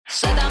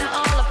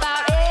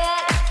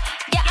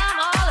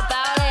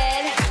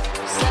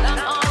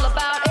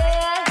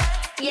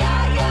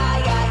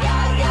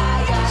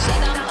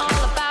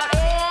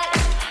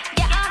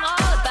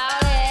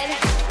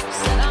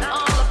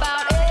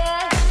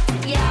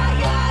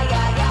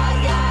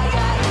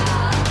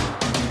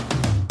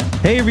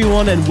Hey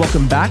everyone, and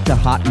welcome back to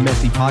Hot and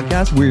Messy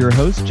Podcast. We're your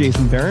hosts,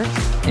 Jason Barrett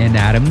and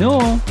Adam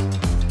Newell.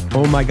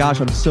 Oh my gosh,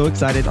 I'm so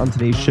excited. On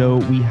today's show,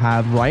 we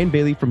have Ryan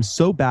Bailey from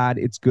So Bad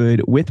It's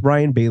Good with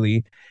Ryan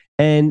Bailey.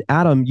 And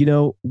Adam,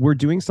 we're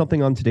doing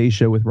something on today's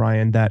show with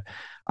Ryan that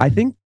I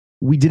think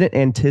we didn't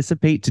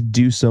anticipate to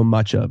do so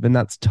much of, and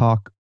that's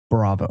talk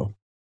Bravo.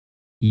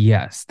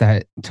 Yes,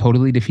 that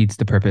totally defeats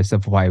the purpose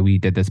of why we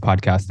did this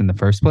podcast in the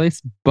first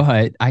place.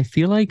 But I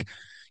feel like,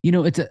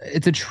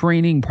 it's a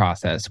training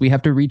process. We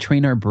have to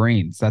retrain our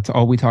brains. That's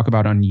all we talk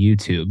about on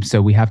YouTube.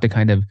 So we have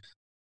to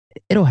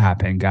it'll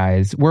happen,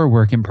 guys. We're a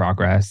work in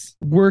progress.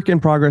 Work in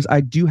progress.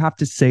 I do have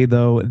to say,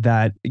 though,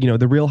 that,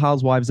 the Real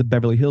Housewives of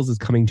Beverly Hills is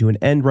coming to an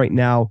end right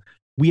now.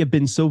 We have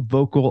been so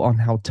vocal on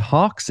how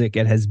toxic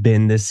it has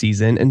been this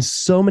season and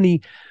so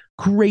many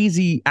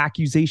crazy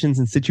accusations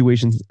and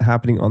situations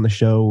happening on the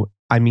show.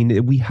 I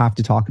mean, we have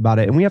to talk about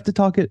it, and we have to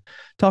talk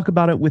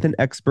about it with an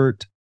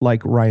expert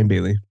like Ryan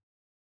Bailey.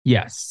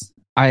 Yes,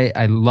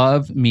 I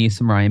love me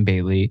some Ryan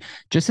Bailey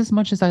just as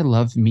much as I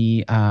love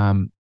me a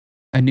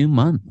new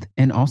month.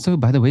 And also,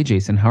 by the way,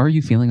 Jason, how are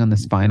you feeling on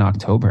this fine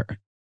October?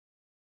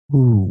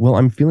 Ooh, well,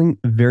 I'm feeling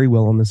very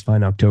well on this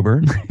fine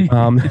October.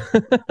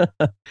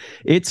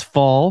 It's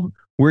fall.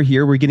 We're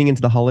here. We're getting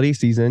into the holiday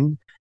season,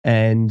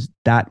 and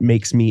that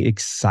makes me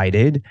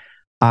excited.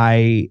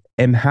 I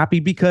am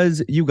happy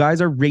because you guys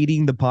are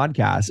rating the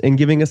podcast and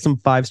giving us some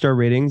 5-star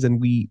ratings,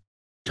 and we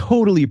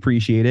totally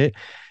appreciate it.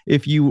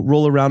 If you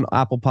roll around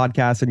Apple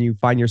Podcasts and you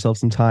find yourself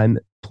some time,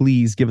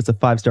 please give us a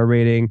 5-star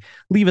rating.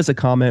 Leave us a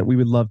comment. We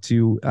would love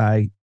to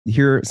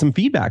hear some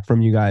feedback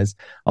from you guys.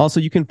 Also,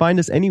 you can find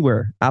us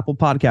anywhere: Apple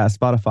Podcasts,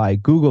 Spotify,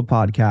 Google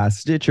Podcasts,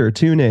 Stitcher,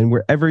 TuneIn,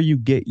 wherever you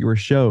get your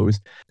shows.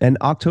 And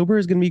October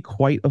is going to be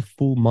quite a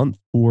full month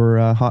for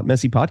Hot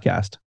Messy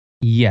Podcast.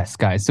 Yes,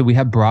 guys. So we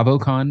have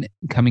BravoCon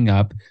coming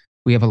up.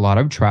 We have a lot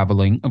of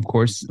traveling. Of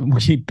course,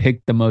 we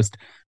picked the most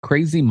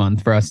crazy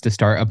month for us to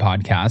start a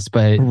podcast,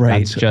 but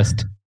That's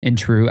just in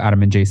true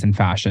Adam and Jason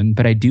fashion.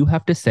 But I do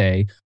have to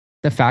say,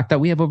 the fact that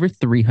we have over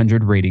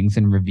 300 ratings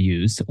and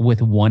reviews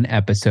with one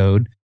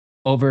episode,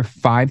 over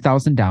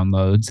 5,000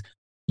 downloads,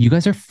 you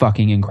guys are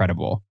fucking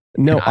incredible.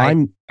 No,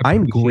 I'm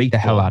grateful. The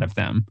hell out of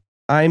them.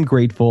 I'm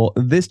grateful.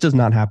 This does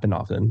not happen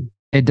often.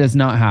 It does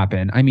not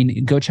happen. I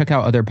mean, go check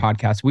out other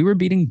podcasts. We were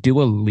beating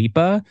Dua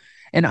Lipa.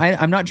 And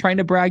I'm not trying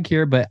to brag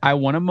here, but I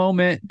want a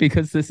moment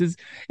because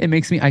it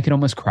makes me, I can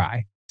almost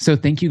cry. So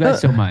thank you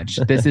guys so much.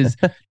 This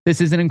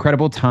is an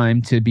incredible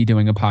time to be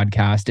doing a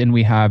podcast, and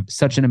we have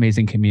such an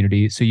amazing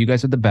community. So you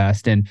guys are the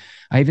best. And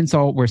I even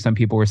saw where some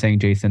people were saying,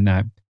 Jason,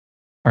 that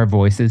our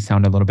voices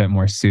sound a little bit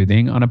more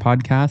soothing on a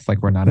podcast.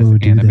 Like we're not as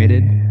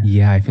animated.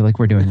 Yeah, I feel like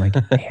we're doing like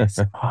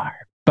ASMR.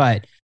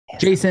 But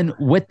Jason,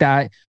 with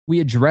that, we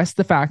address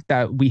the fact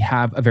that we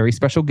have a very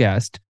special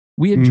guest.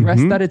 We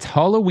address that it's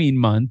Halloween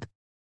month.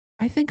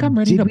 I think I'm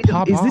ready to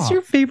pop off. Is this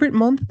your favorite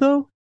month,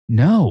 though?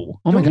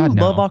 No. Oh my God,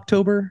 no. Love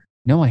October?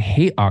 No, I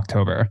hate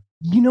October.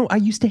 I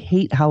used to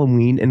hate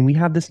Halloween, and we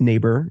have this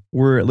neighbor.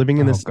 We're living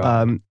in this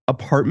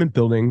apartment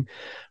building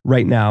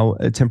right now,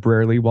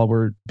 temporarily, while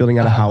we're building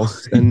out a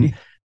house. And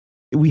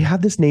we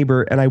have this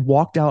neighbor, and I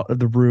walked out of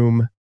the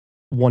room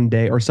walked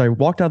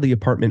out of the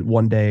apartment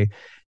one day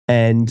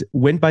and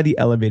went by the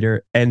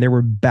elevator, and there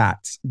were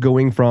bats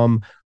going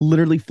from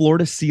literally floor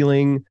to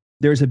ceiling.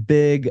 There's a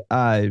big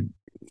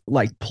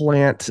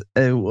plant.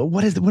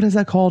 What is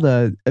that called?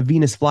 A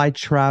Venus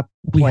flytrap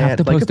plant. We have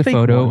to post a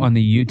photo on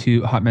the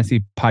YouTube Hot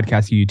Messy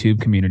Podcast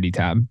YouTube community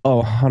tab.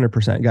 Oh,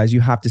 100%. Guys,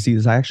 you have to see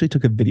this. I actually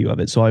took a video of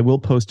it, so I will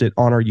post it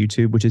on our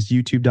YouTube, which is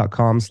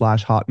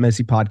youtube.com/Hot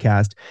Messy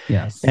Podcast.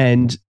 Yes.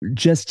 And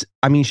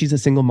she's a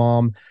single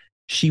mom.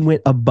 She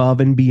went above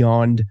and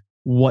beyond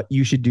what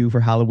you should do for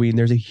Halloween.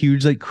 There's a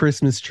huge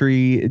Christmas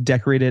tree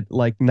decorated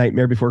like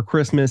Nightmare Before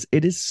Christmas.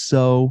 It is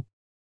so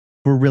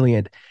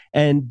brilliant.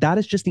 And that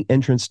is just the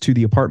entrance to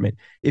the apartment.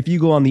 If you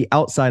go on the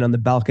outside on the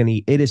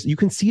balcony, you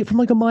can see it from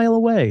a mile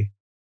away.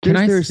 I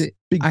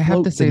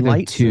have to say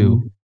that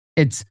too.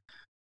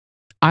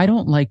 I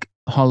don't like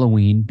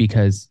Halloween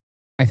because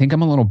I think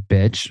I'm a little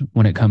bitch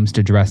when it comes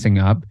to dressing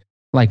up.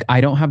 Like, I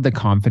don't have the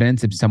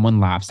confidence if someone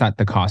laughs at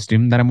the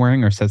costume that I'm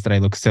wearing or says that I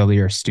look silly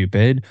or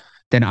stupid,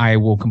 then I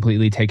will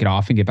completely take it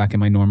off and get back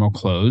in my normal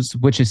clothes,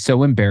 which is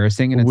so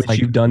embarrassing. And it's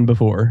you've done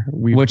before.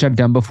 Which I've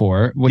done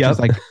before, which is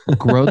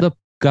grow the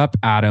up,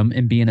 Adam,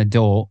 and be an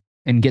adult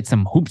and get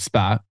some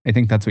hoopspa. I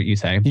think that's what you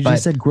say. You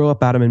just said grow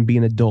up, Adam, and be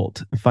an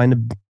adult. Find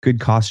a good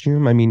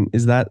costume. I mean,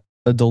 is that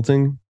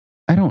adulting?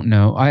 I don't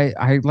know.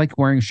 I like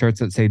wearing shirts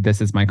that say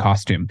this is my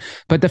costume.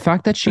 But the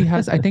fact that she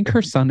has, I think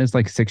her son is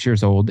 6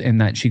 years old, and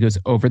that she goes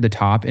over the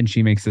top and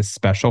she makes this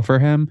special for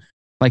him.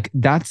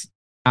 That's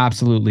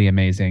absolutely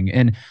amazing.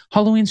 And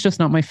Halloween's just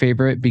not my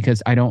favorite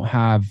because I don't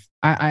have,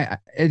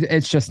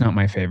 it's just not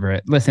my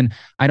favorite. Listen,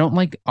 I don't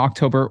like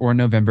October or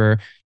November.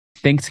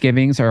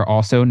 Thanksgivings are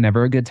also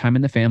never a good time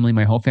in the family.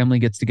 My whole family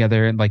gets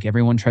together and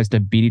everyone tries to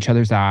beat each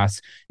other's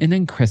ass. And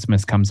then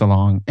Christmas comes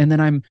along and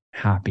then I'm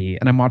happy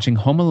and I'm watching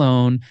Home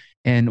Alone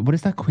And what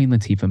is that Queen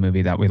Latifah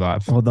movie that we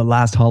love? Oh, The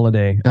Last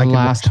Holiday. The I could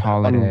Last watch that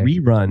on Holiday.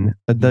 rerun.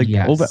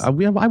 Yes. I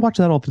watch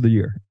that all through the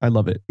year. I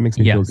love it. It makes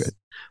me feel Yes. good.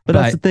 But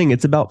that's the But thing.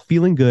 It's about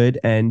feeling good,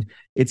 and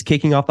it's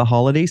kicking off the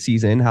holiday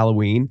season,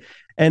 Halloween.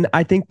 And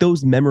I think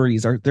those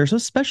memories they're so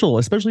special,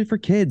 especially for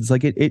kids.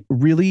 Like it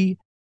really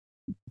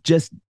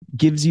just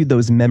gives you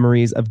those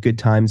memories of good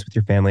times with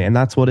your family. And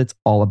that's what it's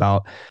all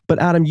about. But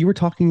Adam, you were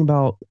talking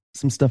about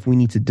some stuff we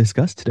need to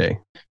discuss today.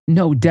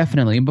 no,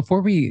 definitely. And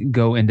before we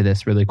go into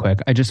this really quick,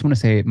 I just want to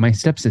say my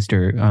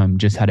stepsister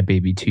just had a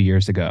baby 2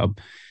 years ago,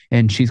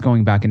 and she's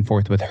going back and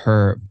forth with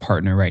her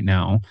partner right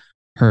now,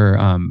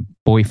 her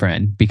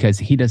boyfriend, because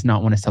he does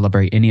not want to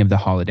celebrate any of the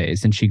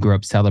holidays, and she grew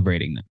up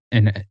celebrating them.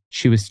 And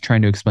she was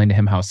trying to explain to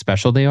him how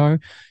special they are.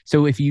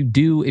 So if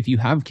you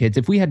have kids,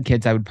 if we had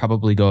kids, I would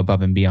probably go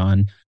above and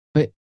beyond.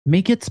 But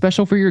make it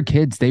special for your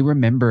kids. They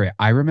remember it.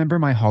 I remember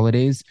my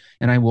holidays,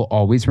 and I will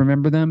always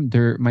remember them.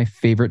 They're my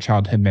favorite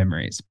childhood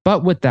memories.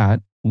 But with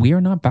that, we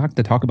are not back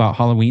to talk about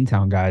Halloween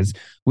Town, guys.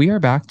 We are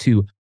back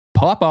to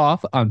pop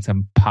off on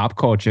some pop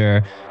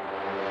culture.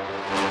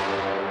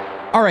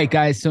 All right,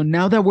 guys. So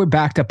now that we're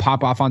back to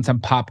pop off on some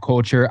pop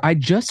culture, I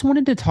just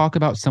wanted to talk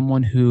about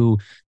someone who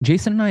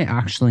Jason and I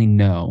actually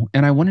know,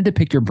 and I wanted to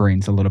pick your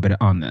brains a little bit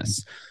on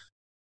this.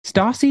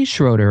 Stassi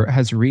Schroeder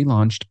has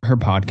relaunched her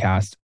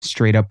podcast,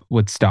 Straight Up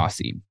with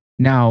Stassi.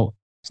 Now,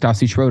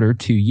 Stassi Schroeder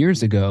 2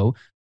 years ago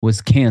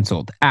was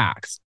canceled,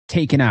 axed,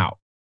 taken out.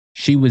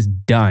 She was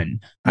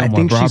done. No I more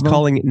think she's Bravo.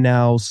 calling it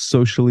now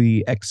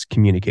socially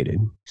excommunicated.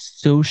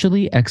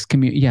 Socially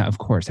excommunicated. Yeah, of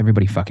course.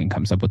 Everybody fucking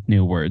comes up with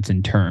new words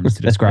and terms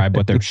to describe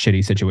what their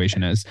shitty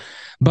situation is.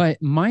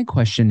 But my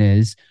question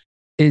is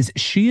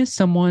she is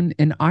someone,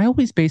 and I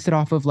always base it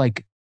off of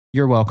like,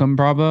 you're welcome,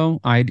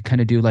 Bravo. I'd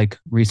kind of do like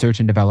research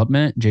and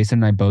development. Jason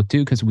and I both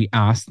do because we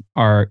ask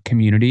our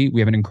community. We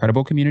have an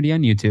incredible community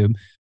on YouTube,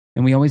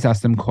 and we always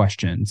ask them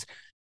questions.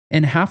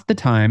 And half the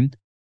time,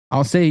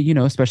 I'll say,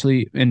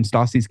 especially in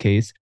Stassi's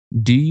case,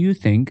 do you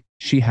think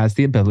she has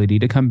the ability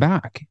to come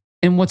back?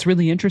 And what's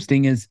really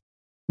interesting is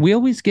we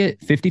always get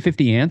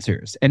 50-50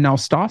 answers. And now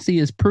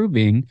Stassi is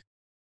proving,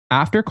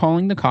 after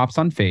calling the cops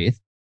on Faith,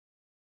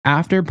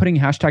 after putting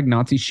hashtag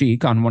Nazi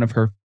chic on one of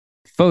her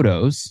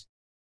photos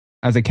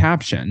as a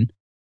caption,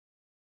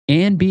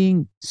 and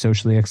being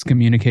socially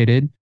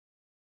excommunicated,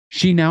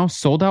 she now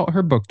sold out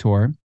her book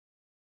tour.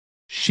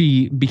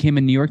 She became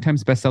a New York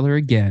Times bestseller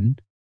again.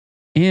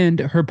 And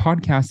her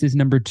podcast is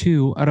number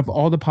 2 out of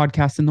all the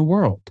podcasts in the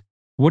world.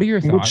 What are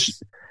your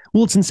thoughts?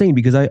 Well, it's insane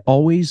because I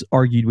always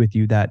argued with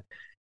you that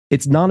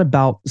it's not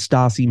about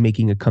Stassi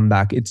making a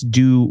comeback. It's,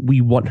 do we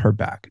want her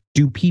back?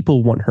 Do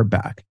people want her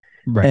back?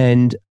 Right.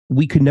 And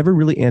we could never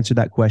really answer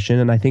that question.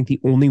 And I think the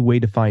only way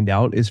to find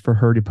out is for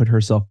her to put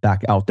herself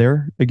back out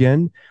there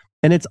again.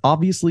 And it's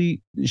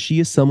obviously, she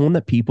is someone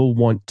that people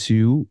want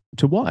to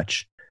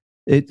watch.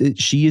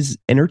 She is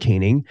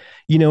entertaining.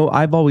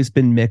 I've always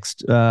been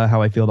mixed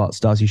how I feel about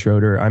Stassi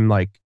Schroeder. I'm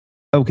like,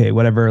 okay,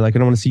 whatever. Like, I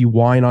don't want to see you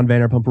whine on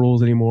Vanderpump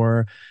Rules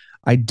anymore.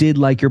 I did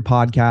like your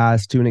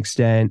podcast to an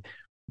extent,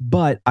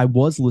 but I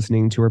was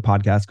listening to her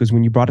podcast because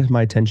when you brought it to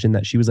my attention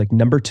that she was like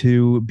number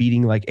 2,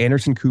 beating like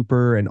Anderson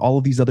Cooper and all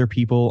of these other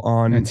people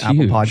on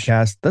Apple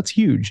Podcasts, that's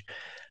huge.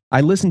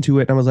 I listened to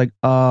it and I was like,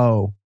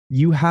 oh,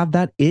 you have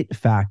that it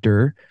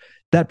factor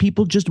that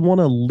people just want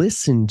to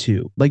listen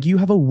to. Like, you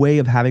have a way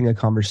of having a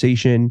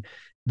conversation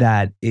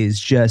that is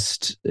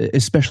just,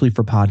 especially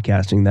for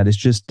podcasting, that is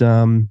just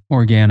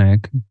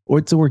organic. Or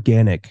it's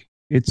organic.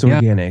 It's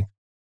organic.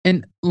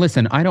 And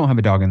listen, I don't have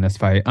a dog in this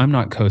fight. I'm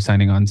not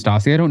co-signing on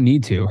Stassi. I don't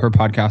need to. Her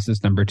podcast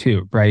is number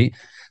 2, right?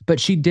 But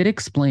she did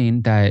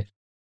explain that,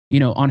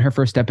 on her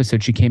first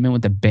episode, she came in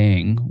with a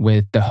bang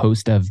with the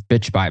host of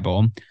Bitch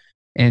Bible.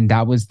 And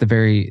that was the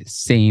very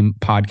same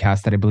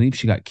podcast that I believe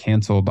she got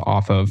canceled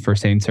off of for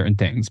saying certain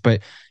things.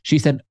 But she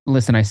said,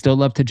 listen, I still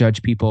love to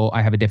judge people.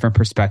 I have a different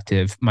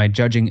perspective. My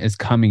judging is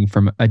coming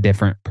from a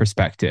different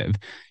perspective.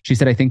 She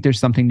said, I think there's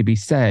something to be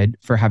said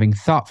for having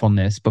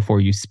thoughtfulness before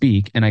you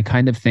speak. And I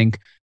kind of think,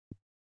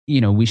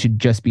 we should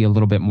just be a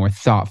little bit more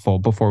thoughtful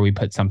before we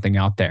put something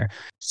out there.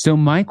 So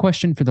my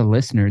question for the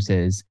listeners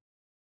is,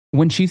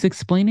 when she's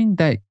explaining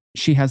that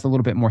she has a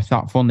little bit more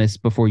thoughtfulness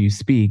before you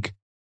speak,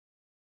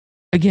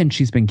 again,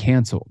 she's been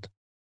canceled.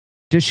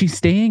 Does she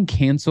stay in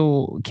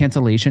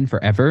cancellation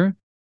forever?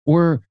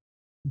 Or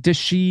does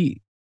she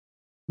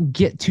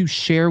get to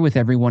share with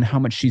everyone how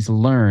much she's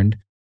learned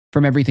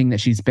from everything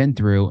that she's been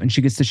through? And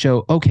she gets to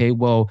show, okay,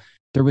 well,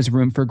 there was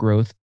room for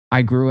growth.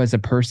 I grew as a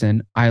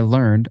person. I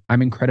learned.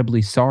 I'm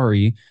incredibly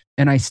sorry.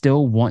 And I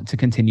still want to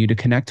continue to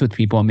connect with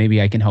people. And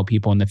maybe I can help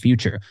people in the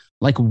future.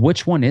 Like,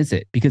 which one is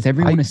it? Because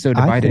everyone is so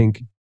divided.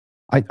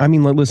 I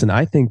mean, listen,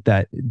 I think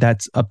that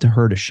that's up to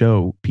her to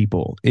show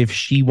people. If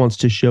she wants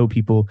to show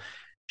people,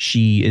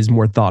 she is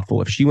more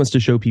thoughtful. If she wants to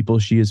show people,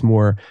 she is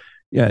more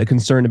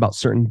concerned about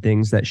certain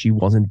things that she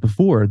wasn't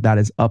before. That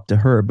is up to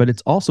her. But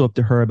it's also up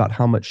to her about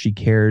how much she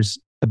cares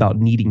about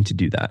needing to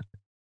do that.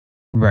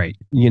 Right.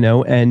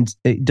 And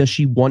does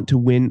she want to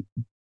win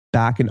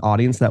back an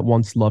audience that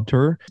once loved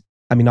her?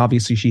 I mean,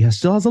 obviously, she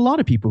still has a lot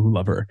of people who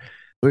love her.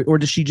 or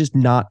does she just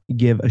not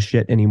give a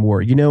shit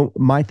anymore? You know,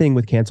 my thing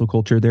with cancel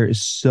culture, there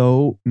is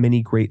so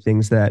many great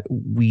things that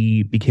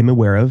we became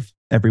aware of,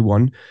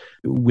 everyone,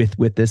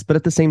 with this, but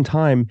at the same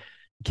time,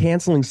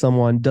 canceling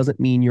someone doesn't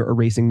mean you're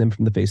erasing them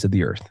from the face of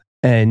the earth.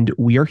 And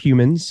we are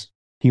humans.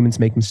 Humans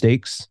make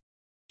mistakes.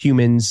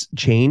 Humans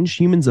change.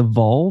 Humans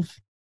evolve.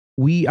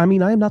 I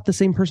mean, I am not the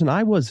same person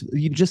I was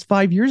just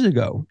 5 years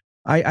ago.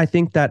 I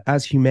think that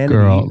as humanity,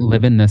 Girl,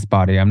 live in this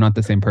body. I'm not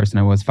the same person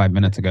I was 5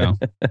 minutes ago.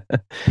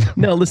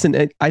 no,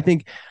 listen, I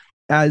think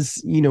as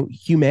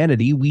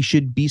humanity, we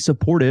should be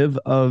supportive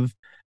of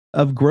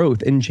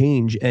growth and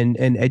change and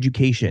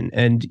education.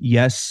 And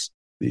yes,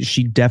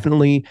 she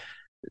definitely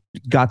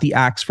got the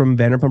axe from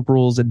Vanderpump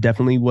Rules. It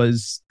definitely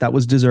was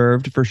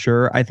deserved for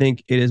sure. I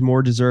think it is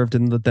more deserved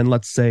than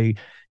let's say,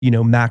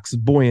 Max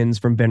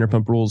Boyens from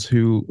Vanderpump Rules,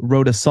 who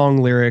wrote a song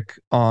lyric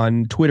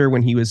on Twitter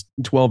when he was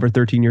 12 or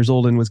 13 years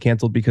old and was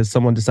canceled because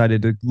someone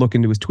decided to look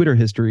into his Twitter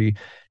history,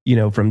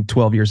 from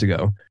 12 years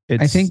ago.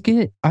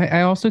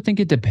 I also think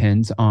it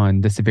depends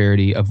on the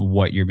severity of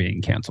what you're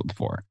being canceled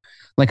for.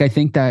 Like, I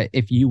think that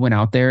if you went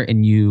out there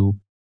and you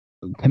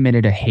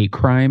committed a hate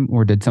crime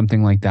or did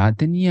something like that,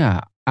 then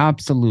yeah,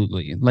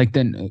 absolutely. Like,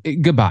 then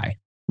goodbye,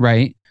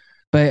 right?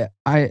 But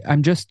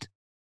I'm just,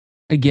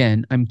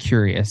 again, I'm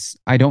curious.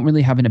 I don't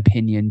really have an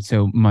opinion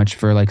so much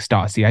for like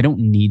Stassi. I don't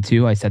need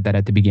to. I said that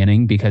at the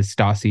beginning because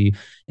Stassi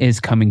is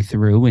coming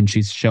through and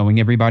she's showing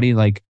everybody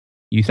like,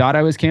 you thought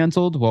I was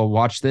canceled? Well,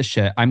 watch this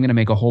shit. I'm going to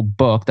make a whole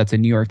book that's a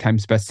New York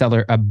Times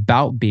bestseller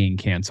about being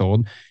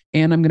canceled.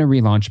 And I'm going to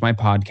relaunch my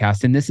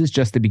podcast. And this is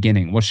just the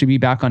beginning. Will she be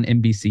back on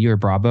NBC or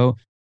Bravo?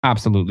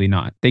 Absolutely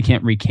not. They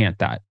can't recant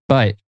that.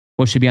 But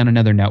will she be on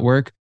another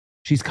network?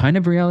 She's kind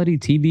of reality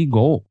TV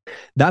gold.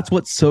 That's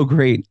what's so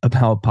great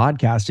about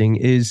podcasting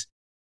is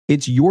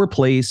it's your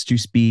place to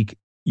speak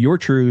your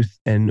truth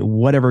and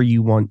whatever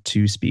you want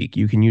to speak.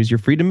 You can use your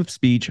freedom of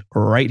speech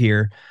right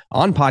here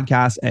on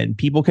podcast, and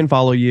people can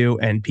follow you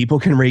and people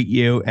can rate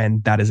you,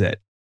 and that is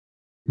it.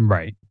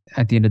 Right.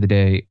 At the end of the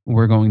day,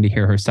 we're going to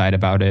hear her side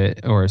about it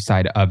or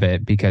side of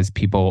it because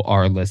people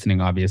are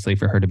listening, obviously,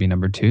 for her to be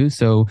number two.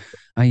 So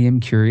I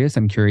am curious.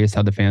 I'm curious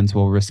how the fans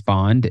will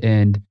respond.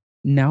 And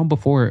now,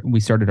 before we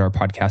started our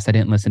podcast, I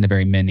didn't listen to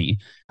very many.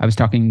 I was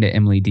talking to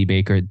Emily D.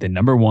 Baker, the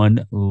number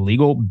one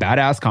legal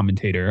badass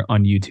commentator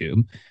on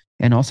YouTube.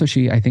 And also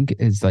she, I think,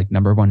 is like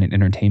number one in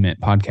entertainment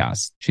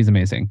podcasts. She's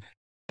amazing.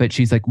 But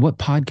she's like, what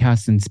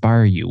podcasts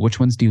inspire you? Which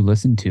ones do you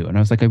listen to? And I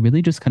was like, I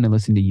really just kind of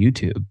listen to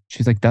YouTube.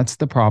 She's like, that's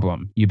the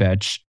problem, you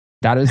bitch.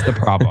 That is the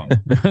problem.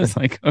 I was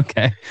like,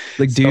 okay.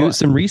 Like, do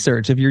some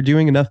research. If you're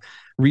doing enough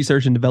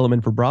research and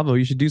development for Bravo,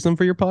 you should do some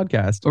for your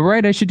podcast.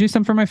 Right. I should do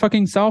some for my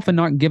fucking self and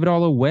not give it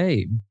all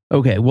away.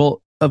 Okay.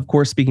 Well, of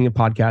course, speaking of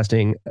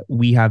podcasting,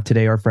 we have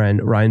today our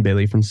friend Ryan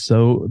Bailey from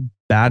So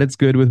Bad It's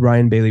Good with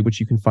Ryan Bailey, which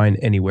you can find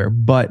anywhere.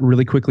 But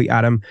really quickly,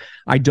 Adam,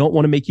 I don't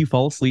want to make you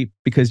fall asleep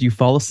because you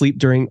fall asleep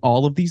during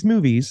all of these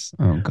movies.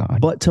 Oh, God.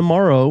 But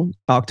tomorrow,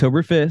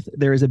 October 5th,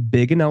 there is a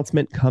big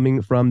announcement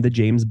coming from the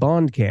James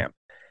Bond camp.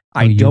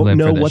 I don't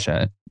know what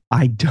shit.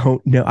 I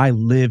don't know. I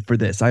live for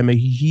this. I'm a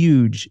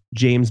huge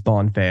James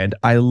Bond fan.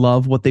 I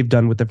love what they've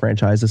done with the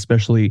franchise,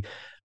 especially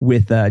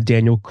with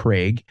Daniel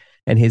Craig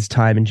and his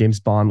time in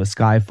James Bond with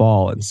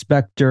Skyfall and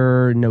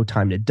Spectre, No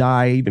Time to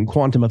Die, even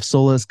Quantum of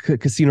Solace,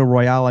 Casino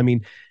Royale. I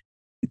mean,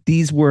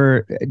 these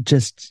were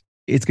just,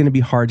 it's going to be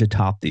hard to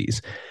top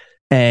these.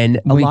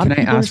 And wait, can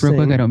I ask real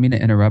quick? I don't mean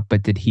to interrupt,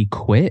 but did he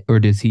quit or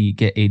does he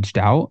get aged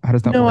out? How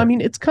does that work? No, I mean,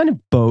 it's kind of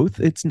both.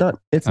 It's not,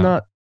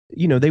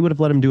 they would have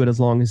let him do it as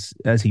long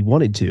as he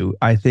wanted to.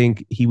 I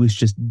think he was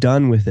just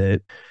done with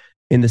it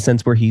in the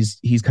sense where he's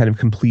kind of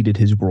completed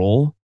his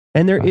role.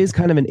 And there is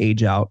kind of an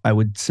age out, I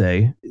would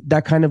say.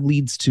 That kind of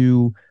leads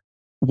to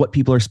what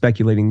people are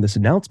speculating this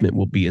announcement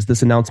will be. Is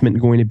this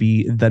announcement going to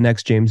be the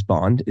next James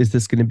Bond? Is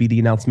this going to be the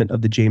announcement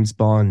of the James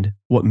Bond,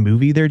 what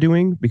movie they're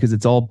doing? Because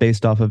it's all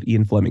based off of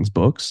Ian Fleming's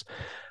books.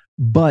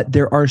 But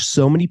there are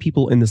so many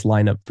people in this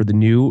lineup for the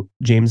new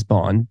James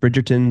Bond.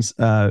 Bridgerton's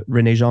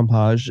Renee Jean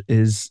Page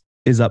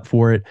is up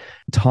for it.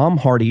 Tom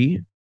Hardy,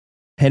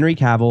 Henry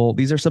Cavill.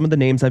 These are some of the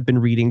names I've been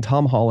reading.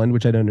 Tom Holland,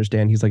 which I don't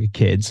understand. He's like a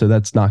kid, so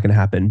that's not going to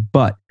happen.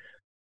 But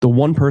the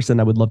one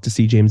person I would love to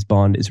see James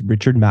Bond is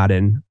Richard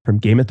Madden from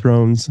Game of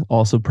Thrones,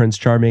 also Prince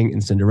Charming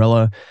and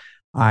Cinderella.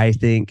 I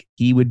think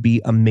he would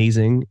be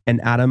amazing.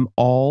 And Adam,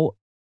 all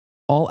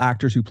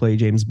actors who play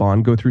James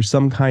Bond go through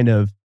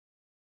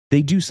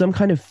they do some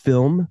kind of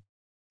film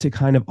to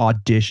kind of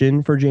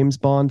audition for James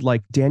Bond.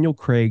 Like Daniel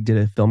Craig did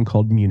a film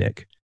called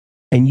Munich,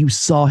 and you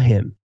saw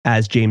him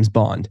as James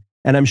Bond.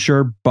 And I'm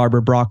sure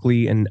Barbara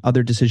Broccoli and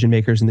other decision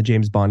makers in the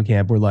James Bond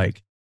camp were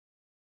like,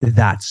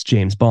 that's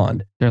James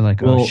Bond. They're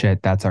like, oh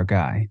shit, that's our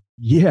guy.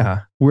 Yeah.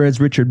 Whereas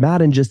Richard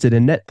Madden just did a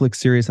Netflix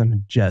series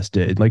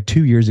like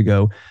 2 years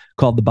ago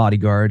called The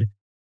Bodyguard.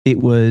 It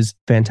was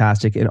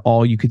fantastic. And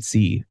all you could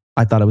see,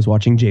 I thought I was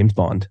watching James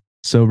Bond.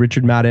 So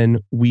Richard Madden,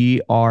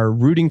 we are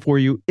rooting for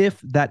you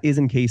if that is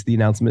in case the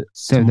announcement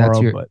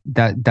tomorrow.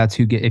 That's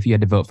who if you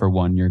had to vote for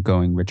one, you're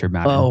going Richard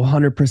Madden. Oh,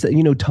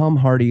 100%. Tom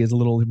Hardy is a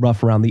little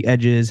rough around the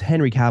edges.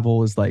 Henry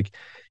Cavill is like,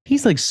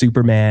 he's like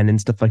Superman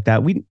and stuff like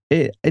that.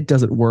 It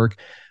doesn't work.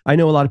 I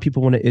know a lot of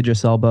people want to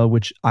Idris Elba,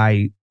 which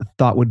I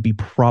thought would be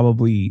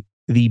probably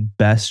the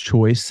best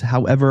choice.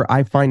 However,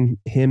 I find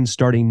him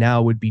starting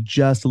now would be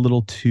just a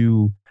little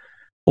too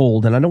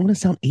old, and I don't want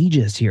to sound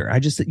ageist here. I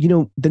just,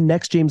 the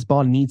next James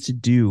Bond needs to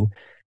do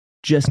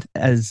just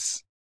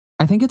as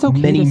I think it's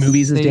okay many to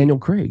movies as say, Daniel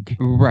Craig.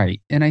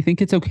 right. And I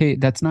think it's okay.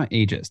 That's not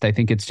ageist. I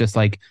think it's just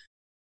like,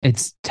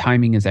 it's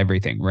timing is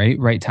everything, right?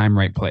 Right time,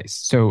 right place.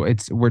 So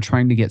we're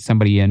trying to get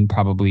somebody in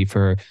probably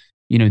for,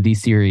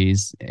 these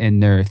series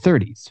in their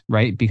 30s,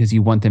 right? Because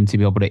you want them to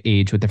be able to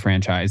age with the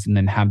franchise and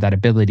then have that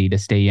ability to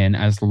stay in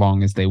as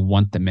long as they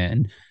want them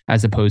in,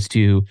 as opposed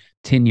to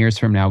 10 years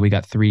from now, we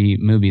got 3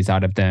 movies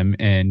out of them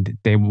and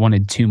they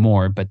wanted 2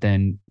 more, but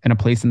then in a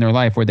place in their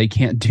life where they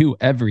can't do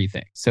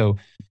everything. So,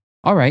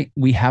 all right,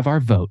 we have our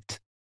vote.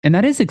 And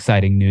that is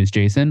exciting news,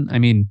 Jason. I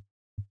mean,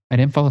 I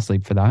didn't fall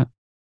asleep for that.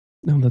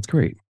 No, that's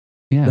great.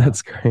 Yeah.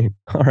 That's great.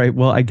 All right.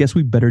 Well, I guess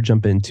we better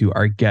jump into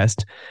our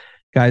guest.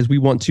 Guys, we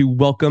want to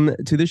welcome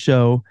to the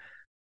show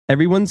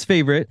everyone's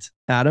favorite.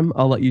 Adam,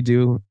 I'll let you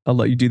do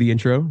the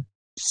intro.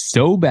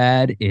 So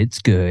Bad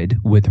It's Good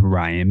with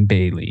Ryan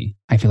Bailey.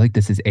 I feel like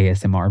this is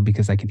ASMR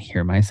because I can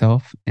hear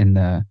myself in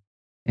the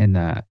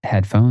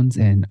headphones,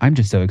 and I'm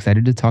just so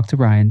excited to talk to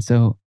Ryan.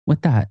 So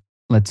with that,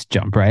 let's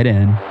jump right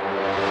in.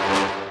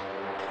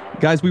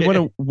 Guys, we want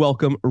to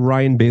welcome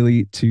Ryan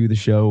Bailey to the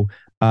show.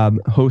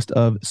 Host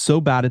of So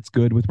Bad It's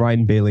Good with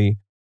Ryan Bailey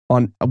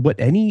on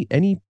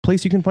any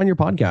place you can find your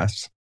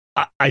podcasts.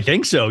 I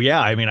think so. Yeah.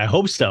 I mean, I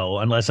hope so,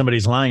 unless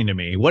somebody's lying to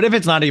me. What if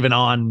it's not even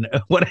on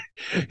what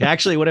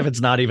if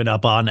it's not even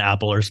up on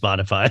Apple or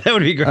Spotify? That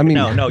would be great. I mean,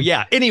 no.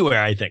 Yeah.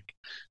 Anywhere, I think.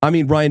 I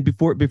mean, Ryan,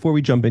 before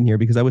we jump in here,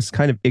 because I was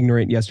kind of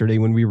ignorant yesterday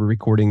when we were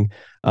recording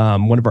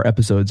one of our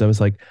episodes, I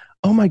was like,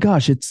 oh my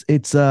gosh,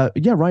 it's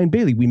Ryan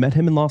Bailey. We met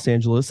him in Los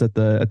Angeles at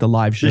the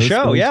live show. The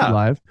show, yeah.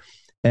 Live.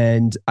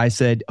 And I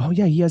said, oh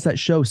yeah, he has that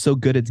show, So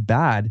Good It's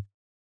Bad,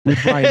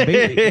 with Ryan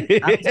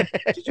Bailey.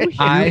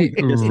 I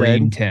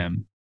ringed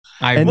him.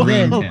 I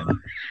ringed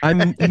him.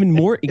 I'm even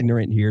more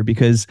ignorant here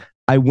because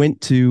I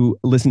went to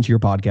listen to your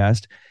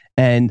podcast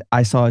and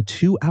I saw a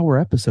 2-hour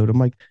episode. I'm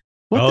like,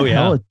 what the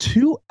hell? A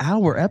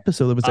 2-hour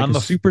episode? It was like a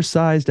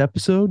supersized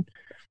episode.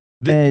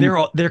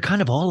 They're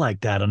kind of all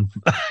like that.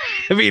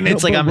 I mean,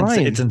 it's like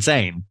Ryan, it's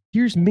insane.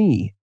 Here's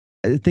me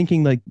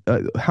thinking like,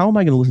 how am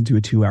I going to listen to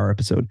a 2-hour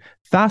episode?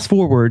 Fast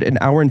forward an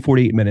hour and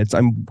 48 minutes.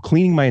 I'm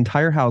cleaning my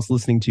entire house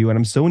listening to you, and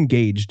I'm so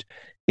engaged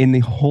in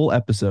the whole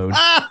episode.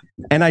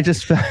 And I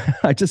just found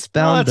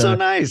that's so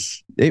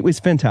nice. It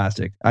was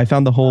fantastic. I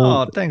found the whole.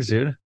 Oh, thanks,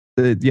 dude.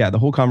 The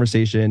whole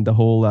conversation, the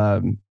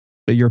whole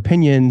your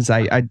opinions.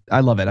 I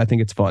love it. I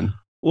think it's fun.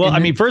 Well, I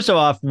mean, first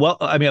off,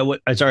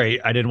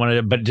 sorry, I didn't want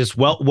to, but just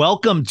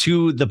welcome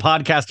to the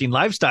podcasting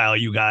lifestyle,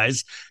 you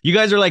guys. You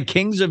guys are like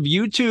kings of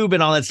YouTube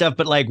and all that stuff,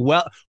 but like,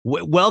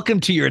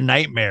 welcome to your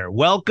nightmare.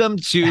 Welcome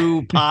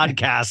to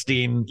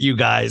podcasting, you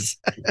guys.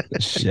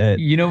 Shit.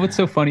 You know what's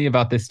so funny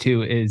about this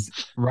too is,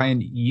 Ryan,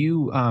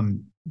 you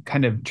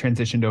kind of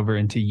transitioned over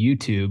into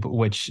YouTube,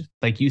 which,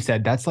 like you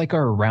said, that's like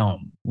our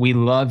realm. We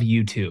love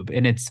YouTube,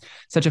 and it's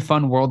such a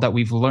fun world that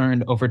we've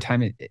learned over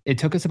time. It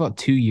took us about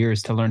 2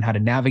 years to learn how to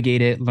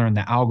navigate it, learn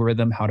the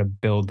algorithm, how to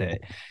build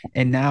it.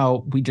 And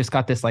now we just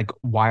got this like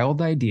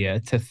wild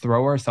idea to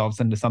throw ourselves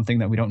into something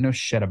that we don't know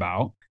shit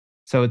about.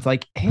 So it's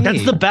like, hey,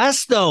 that's the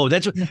best though.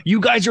 That's what you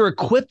guys are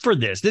equipped for.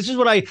 This is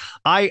what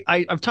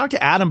I've talked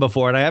to Adam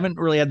before, and I haven't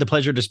really had the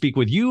pleasure to speak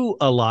with you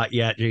a lot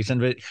yet, Jason,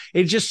 but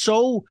it's just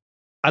so,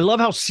 I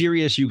love how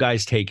serious you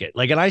guys take it.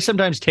 Like, and I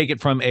sometimes take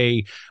it from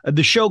the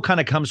show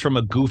kind of comes from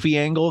a goofy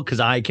angle because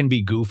I can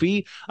be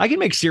goofy. I can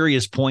make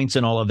serious points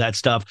and all of that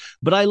stuff.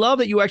 But I love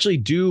that you actually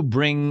do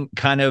bring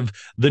kind of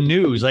the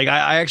news. Like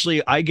I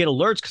get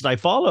alerts because I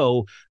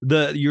follow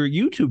your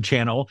YouTube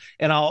channel,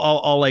 and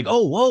I'll like,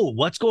 oh, whoa,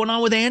 what's going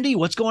on with Andy?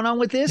 What's going on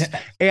with this?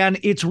 Yeah. And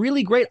it's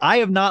really great. I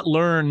have not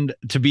learned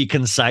to be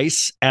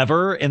concise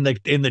ever in the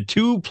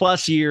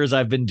 2+ years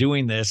I've been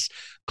doing this.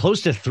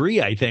 Close to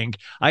 3, I think.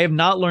 I have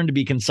not learned to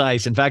be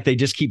concise. In fact, they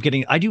just keep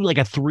I do like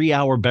a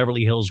 3-hour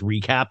Beverly Hills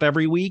recap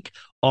every week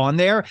on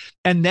there.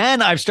 And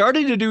then I've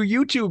started to do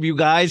YouTube, you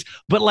guys,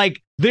 but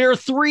like they're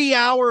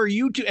 3-hour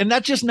YouTube, and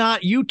that's just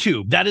not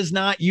YouTube. That is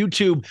not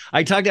YouTube.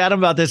 I talked to Adam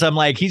about this. I'm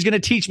like, he's going to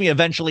teach me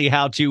eventually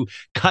how to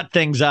cut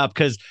things up,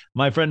 because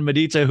my friend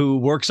Medita, who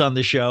works on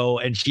the show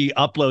and she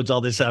uploads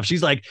all this stuff,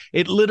 she's like,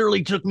 it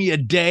literally took me a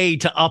day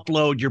to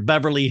upload your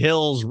Beverly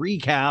Hills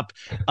recap.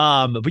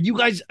 But you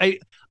guys,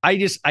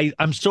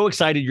 I'm so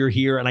excited you're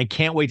here, and I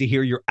can't wait to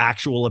hear your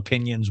actual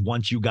opinions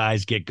once you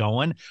guys get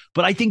going.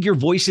 But I think your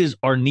voices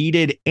are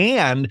needed.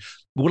 And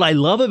what I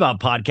love about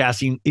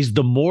podcasting is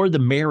the more the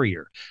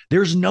merrier.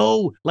 There's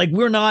no, like,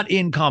 we're not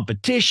in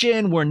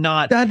competition. We're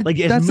not that's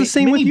the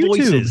same with YouTube.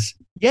 Voices.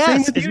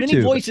 Yes, as many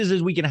voices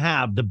as we can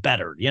have, the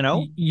better, you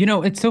know? You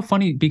know, it's so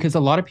funny because a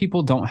lot of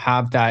people don't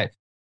have that,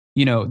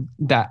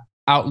 that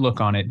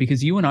outlook on it,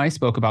 because you and I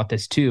spoke about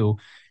this too.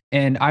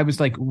 And I was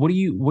like, what do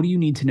you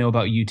need to know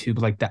about YouTube?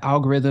 Like the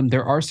algorithm,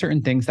 there are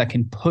certain things that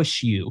can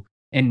push you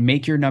and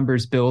make your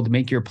numbers build,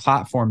 make your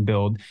platform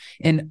build.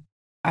 And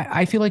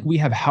I feel like we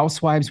have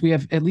housewives. We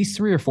have at least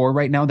 3 or 4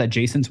 right now that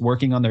Jason's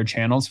working on their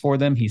channels for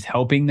them. He's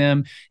helping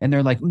them. And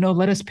they're like, no,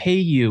 let us pay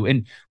you.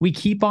 And we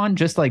keep on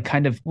just like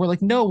we're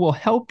like, no, we'll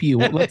help you.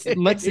 Let's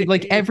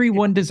like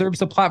everyone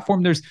deserves a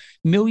platform. There's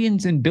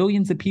millions and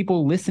billions of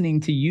people listening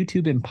to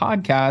YouTube and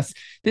podcasts.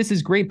 This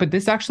is great. But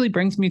this actually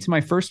brings me to my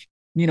first,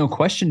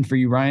 question for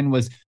you, Ryan,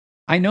 was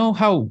I know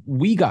how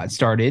we got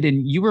started,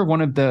 and you were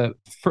one of the,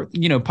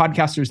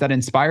 podcasters that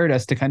inspired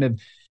us to kind of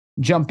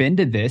jump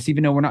into this,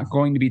 even though we're not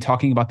going to be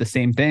talking about the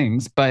same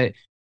things. But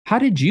how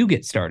did you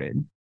get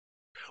started?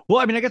 Well,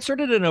 I got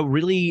started in a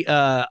really,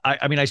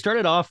 I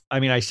started off,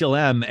 I still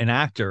am an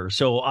actor.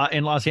 So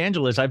in Los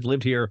Angeles, I've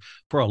lived here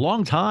for a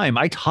long time.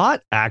 I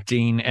taught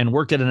acting and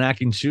worked at an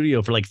acting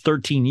studio for like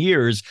 13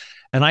 years.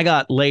 And I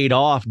got laid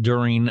off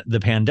during the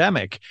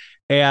pandemic.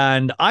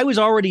 And I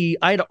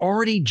had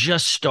already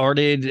just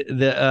started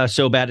the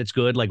So Bad It's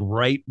Good, like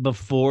right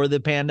before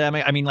the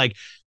pandemic.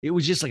 It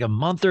was just like a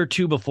month or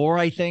two before,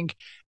 I think.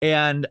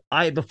 And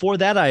before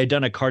that, I had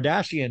done a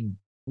Kardashian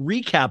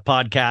recap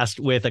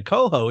podcast with a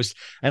co-host,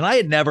 and I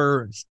had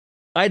never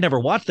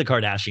watched the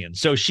Kardashians.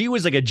 So she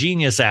was like a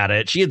genius at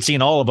it. She had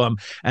seen all of them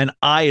and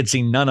I had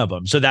seen none of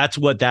them. So that's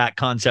what that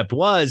concept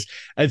was.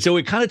 And so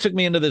it kind of took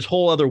me into this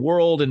whole other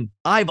world. And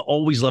I've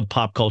always loved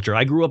pop culture.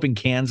 I grew up in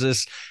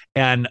Kansas,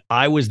 and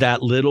I was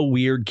that little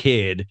weird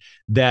kid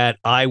that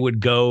I would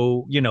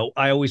go,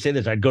 I always say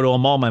this, I'd go to a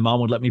mall. My mom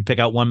would let me pick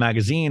out one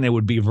magazine. It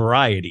would be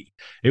Variety.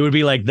 It would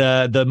be like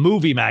the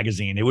movie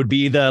magazine. It would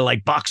be the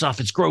like box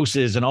office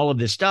grosses and all of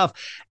this stuff.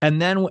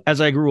 And then as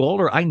I grew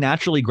older, I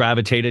naturally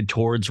gravitated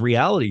towards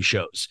reality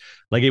shows.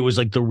 Like it was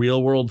like the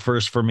Real World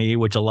first for me,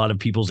 which a lot of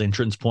people's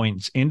entrance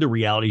points into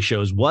reality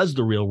shows was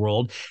the Real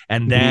World.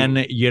 And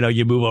then,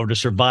 you move over to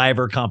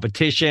Survivor,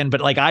 competition. But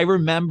like I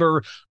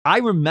remember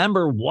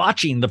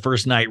watching the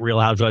first night Real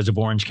Housewives of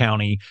Orange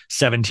County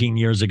 17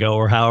 years ago,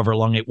 or however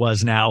long it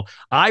was now.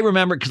 I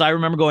remember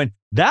going,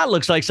 that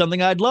looks like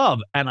something I'd love.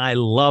 And I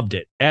loved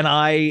it. And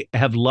I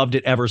have loved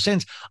it ever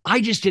since. I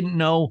just didn't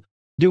know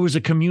there was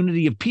a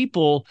community of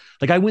people.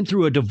 Like I went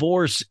through a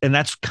divorce, and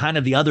that's kind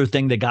of the other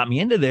thing that got me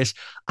into this.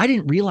 I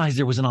didn't realize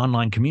there was an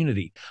online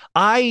community.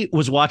 I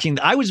was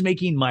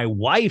making my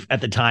wife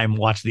at the time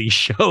watch these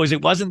shows.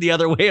 It wasn't the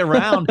other way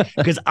around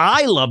because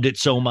I loved it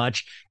so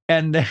much.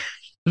 And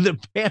the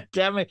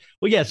pandemic.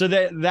 Well, yeah. So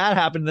that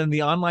happened. Then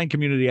the online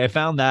community, I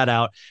found that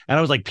out. And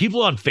I was like,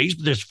 people on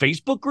Facebook, there's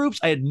Facebook groups.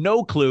 I had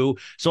no clue.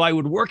 So I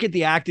would work at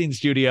the acting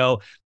studio,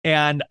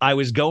 and I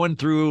was going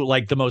through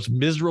like the most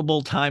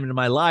miserable time in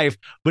my life.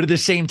 But at the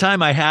same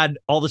time,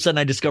 all of a sudden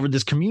I discovered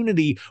this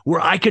community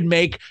where I could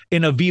make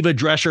an Aviva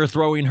Drescher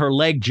throwing her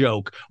leg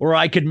joke, or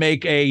I could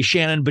make a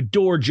Shannon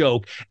Bedore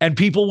joke, and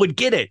people would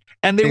get it.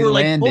 And they were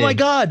landed. Like, oh my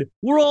God,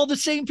 we're all the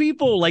same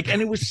people. Like,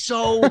 and it was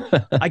so,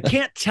 I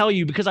can't tell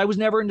you, because I was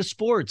never into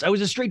sports. I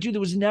was a straight dude that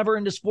was never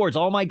into sports.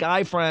 All my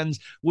guy friends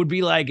would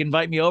be like,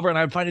 invite me over, and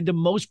I'd find it the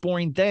most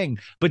boring thing.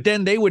 But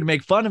then they would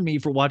make fun of me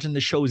for watching the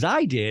shows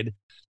I did.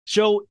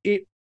 So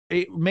it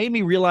made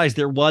me realize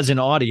there was an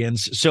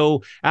audience.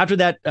 So after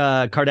that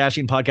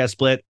Kardashian podcast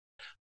split,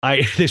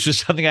 this was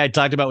something I had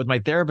talked about with my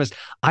therapist.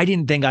 I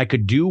didn't think I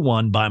could do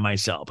one by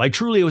myself.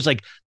 It was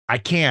like, I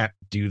can't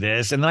do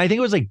this. And then I think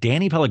it was like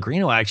Danny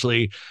Pellegrino,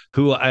 actually,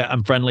 who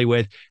I'm friendly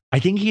with. I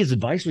think his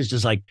advice was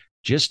just like,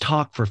 just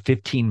talk for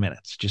 15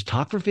 minutes. Just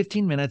talk for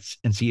 15 minutes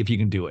and see if you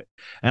can do it.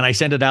 And I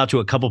sent it out to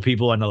a couple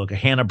people. I know, like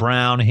Hannah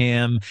Brown,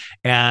 him,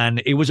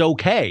 and it was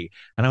okay.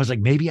 And I was like,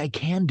 maybe I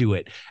can do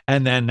it.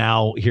 And then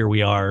now here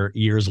we are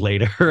years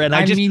later. And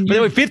by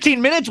the way,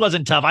 15 minutes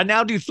wasn't tough. I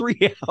now do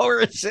 3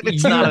 hours, and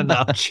it's not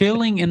enough.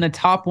 Chilling in the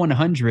top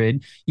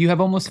 100. You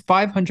have almost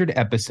 500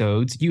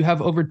 episodes. You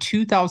have over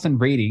 2,000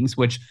 ratings,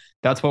 which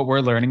that's what we're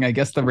learning. I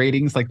guess the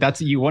ratings, like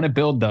you want to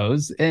build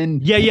those.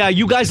 And yeah.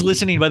 You guys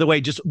listening, by the way,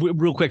 just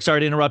real quick, sorry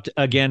to interrupt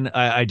again.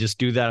 I just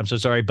do that. I'm so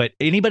sorry. But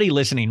anybody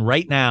listening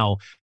right now,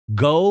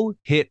 go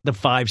hit the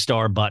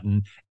 5-star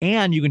button,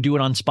 and you can do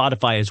it on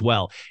Spotify as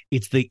well.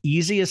 It's the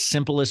easiest,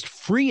 simplest,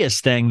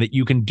 freest thing that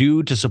you can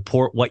do to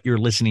support what you're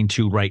listening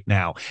to right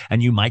now.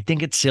 And you might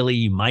think it's silly.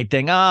 You might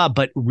think,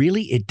 but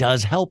really it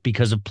does help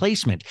because of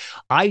placement.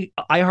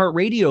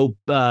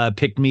 iHeartRadio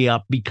picked me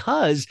up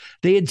because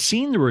they had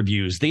seen the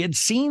reviews. They had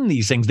seen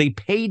these things. They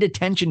paid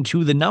attention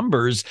to the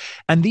numbers,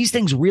 and these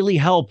things really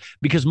help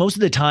because most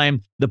of the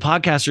time the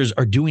podcasters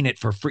are doing it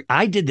for free.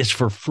 I did this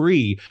for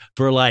free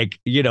for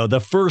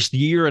the first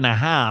year and a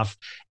half,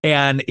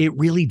 and it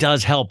really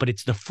does help, but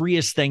it's the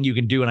freest thing you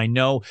can do. And I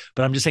know,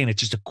 but I'm just saying, it's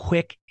just a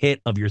quick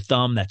hit of your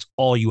thumb. That's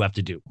all you have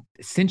to do.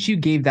 Since you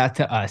gave that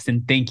to us,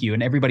 and thank you,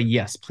 and everybody,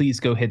 yes, please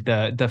go hit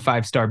the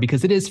 5-star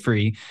because it is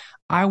free.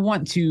 I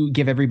want to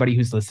give everybody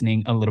who's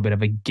listening a little bit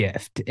of a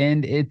gift,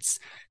 and it's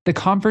the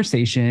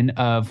conversation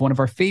of one of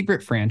our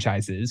favorite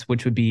franchises,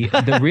 which would be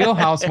The Real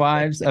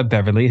Housewives of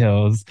Beverly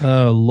Hills.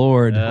 Oh,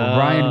 Lord.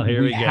 Ryan,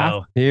 here we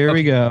go. Here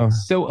we go.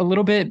 So a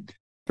little bit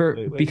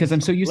because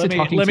I'm so used to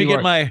talking to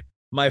you.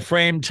 my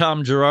framed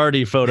Tom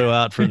Girardi photo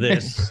out for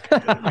this.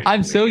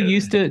 I'm so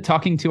used to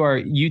talking to our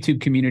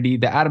YouTube community,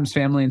 the Addams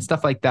family and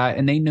stuff like that.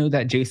 And they know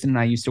that Jason and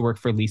I used to work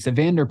for Lisa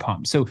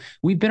Vanderpump. So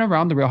we've been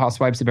around the Real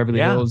Housewives of Beverly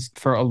Hills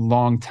for a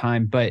long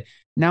time. But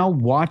now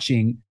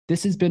watching,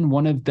 this has been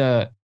one of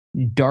the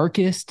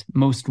darkest,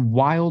 most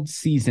wild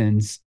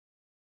seasons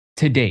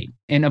to date.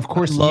 And of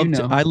course,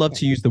 I love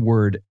to use the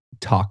word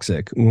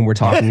toxic when we're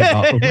talking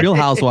about Real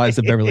Housewives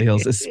of Beverly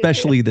Hills,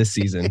 especially this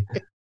season.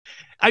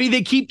 I mean,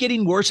 they keep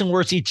getting worse and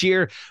worse each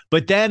year,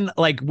 but then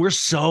like we're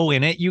so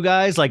in it, you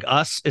guys, like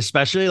us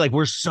especially, like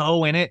we're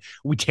so in it.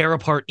 We tear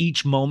apart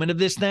each moment of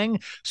this thing.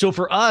 So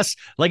for us,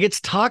 like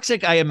it's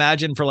toxic, I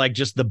imagine, for like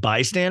just the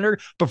bystander,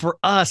 but for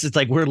us, it's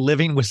like we're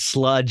living with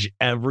sludge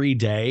every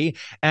day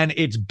and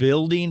it's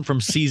building from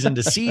season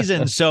to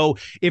season. So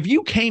if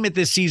you came at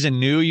this season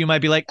new, you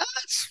might be like,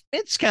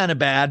 it's kind of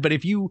bad. But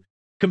if you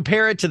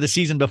compare it to the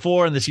season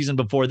before and the season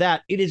before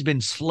that, it has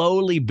been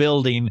slowly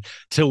building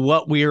to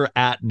what we're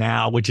at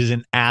now, which is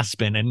in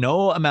Aspen. And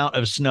no amount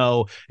of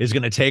snow is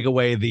going to take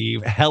away the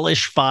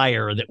hellish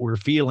fire that we're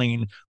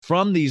feeling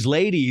from these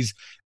ladies.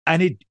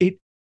 And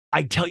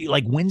I tell you,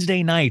 like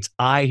Wednesday nights,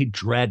 I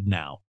dread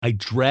now. I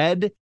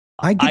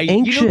get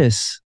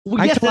anxious.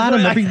 I tell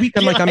Adam every week,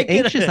 I'm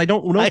anxious. I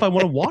don't know if I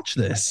want to watch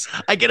this.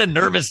 I get a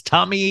nervous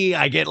tummy.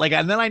 I get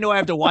and then I know I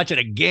have to watch it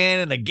again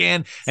and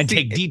again and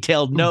take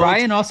detailed notes.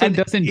 Brian also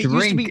doesn't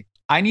drink.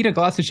 I need a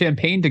glass of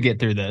champagne to get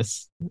through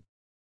this.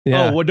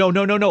 Yeah. Oh, well,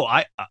 no.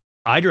 I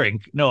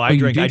drink. No, I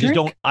drink. I just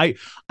don't. I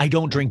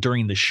don't drink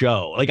during the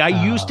show. Like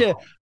I used to.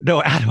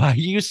 No, Adam,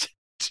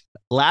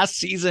 last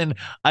season,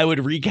 I would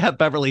recap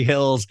Beverly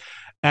Hills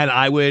and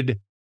I would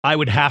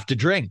have to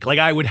drink. Like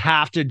I would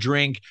have to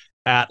drink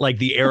at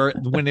like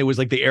when it was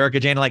like the Erica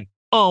Jane, like,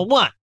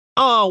 what? Like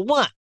all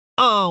of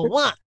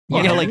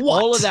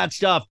that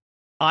stuff.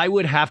 I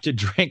would have to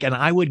drink and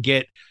I would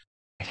get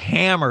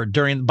hammered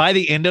by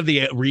the end of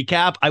the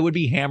recap. I would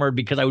be hammered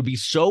because I would be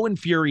so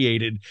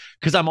infuriated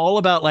because I'm all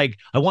about like,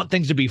 I want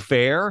things to be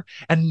fair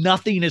and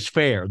nothing is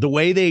fair. The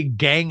way they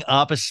gang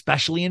up,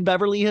 especially in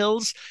Beverly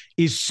Hills,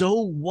 is so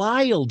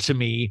wild to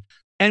me.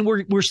 And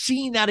we're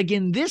seeing that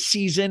again this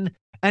season.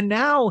 And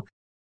now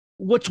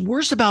what's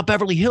worse about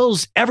Beverly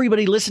Hills,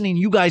 everybody listening,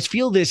 you guys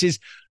feel this, is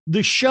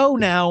the show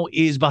now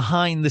is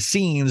behind the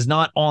scenes,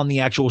 not on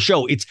the actual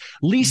show. It's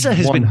Lisa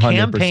has 100%. Been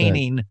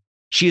campaigning.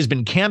 She has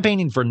been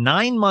campaigning for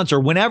 9 months or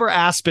whenever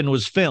Aspen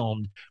was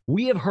filmed.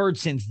 We have heard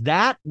since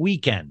that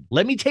weekend.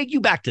 Let me take you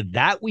back to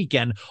that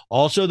weekend.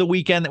 Also the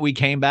weekend that we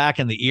came back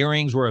and the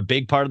earrings were a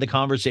big part of the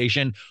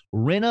conversation.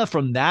 Rinna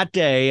from that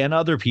day and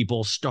other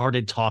people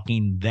started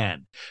talking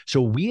then.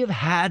 So we have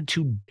had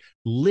to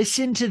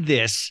listen to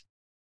this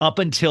up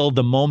until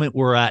the moment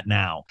we're at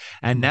now.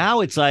 And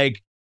now it's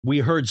like we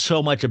heard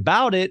so much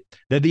about it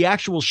that the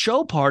actual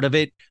show part of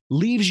it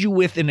leaves you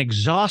with an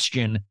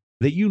exhaustion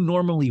that you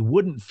normally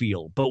wouldn't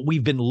feel. But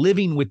we've been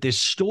living with this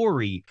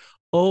story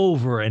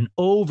over and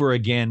over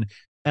again.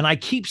 And I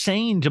keep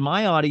saying to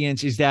my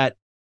audience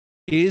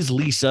is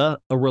Lisa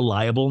a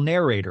reliable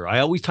narrator? I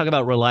always talk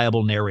about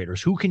reliable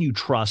narrators. Who can you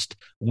trust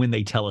when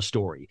they tell a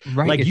story?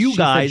 Right. Like you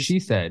guys. She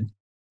said.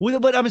 Well,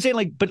 but I'm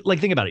saying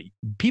think about it.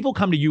 People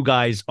come to you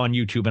guys on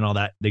YouTube and all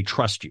that. They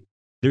trust you.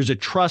 There's a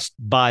trust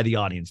by the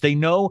audience. They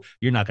know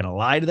you're not going to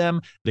lie to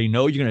them. They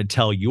know you're going to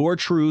tell your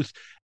truth.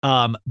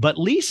 But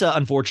Lisa,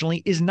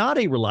 unfortunately, is not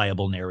a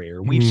reliable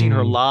narrator. We've seen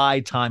her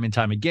lie time and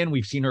time again.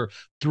 We've seen her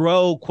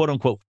throw, quote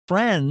unquote,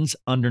 friends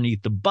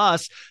underneath the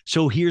bus.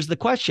 So here's the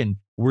question.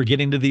 We're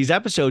getting to these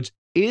episodes.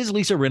 Is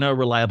Lisa Rinna a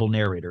reliable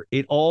narrator?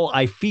 It all,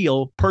 I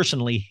feel,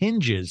 personally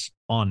hinges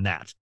on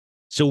that.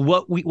 So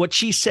what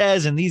she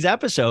says in these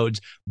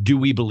episodes, do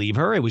we believe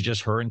her? It was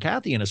just her and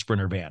Kathy in a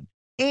Sprinter van.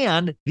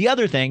 And the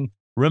other thing,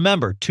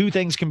 remember, two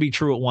things can be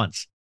true at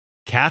once.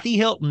 Kathy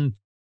Hilton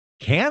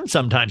can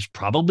sometimes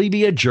probably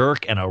be a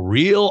jerk and a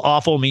real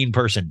awful mean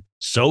person.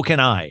 So can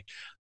I.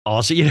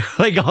 Also,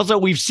 also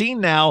we've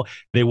seen now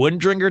they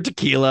wouldn't drink her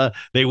tequila.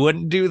 They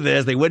wouldn't do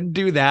this. They wouldn't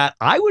do that.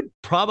 I would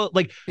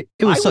probably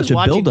it was such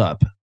a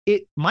buildup.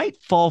 It might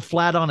fall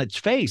flat on its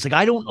face.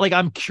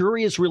 I'm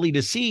curious really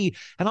to see.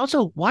 And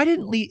also,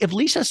 if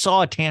Lisa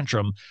saw a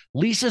tantrum,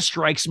 Lisa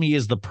strikes me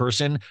as the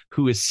person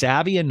who is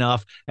savvy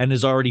enough and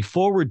is already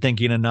forward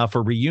thinking enough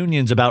for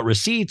reunions about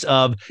receipts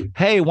of,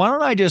 hey, why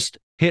don't I just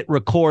hit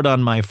record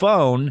on my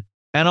phone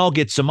and I'll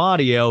get some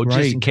audio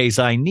just in case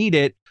I need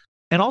it.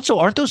 And also,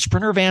 aren't those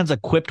Sprinter vans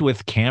equipped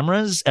with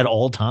cameras at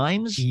all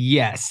times?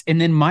 Yes.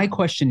 And then my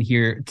question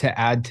here to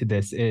add to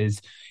this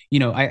is,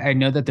 I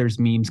know that there's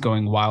memes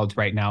going wild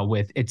right now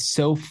with it's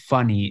so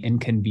funny and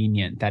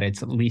convenient that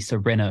it's Lisa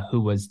Rinna who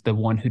was the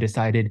one who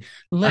decided,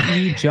 let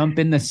me jump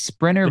in the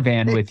Sprinter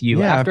van with you.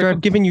 Yeah, after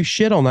I've given you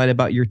shit all night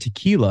about your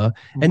tequila.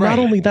 And not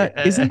only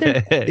that,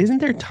 isn't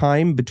there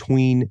time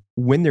between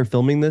when they're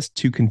filming this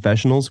to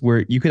confessionals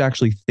where you could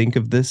actually think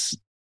of this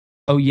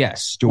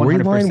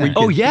storyline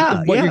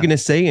where what you're going to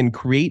say and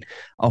create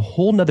a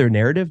whole nother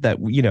narrative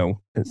that we've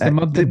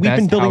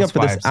been building up for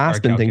this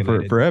Aspen thing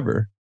for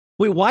forever.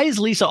 Wait, why is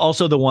Lisa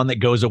also the one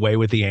that goes away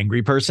with the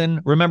angry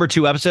person? Remember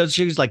 2 episodes?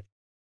 She was like,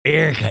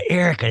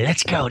 Erica,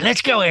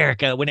 let's go,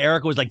 Erica. When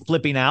Erica was like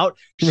flipping out,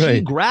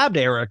 she grabbed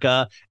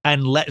Erica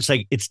and it's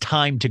like, it's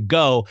time to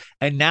go.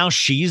 And now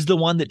she's the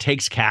one that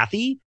takes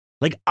Kathy.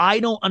 Like, I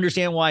don't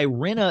understand why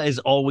Rinna is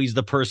always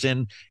the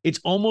person. It's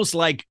almost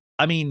like,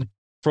 I mean,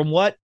 from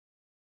what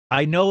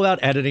I know about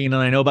editing and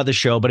I know about the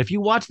show, but if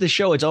you watch the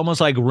show, it's almost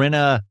like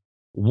Rinna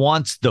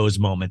wants those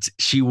moments.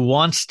 She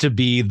wants to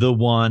be the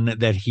one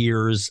that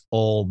hears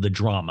all the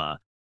drama.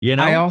 You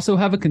know, I also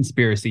have a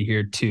conspiracy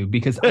here too,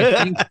 because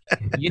I think,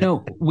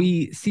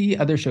 we see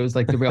other shows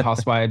like The Real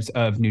Housewives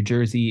of New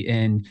Jersey,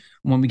 and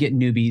when we get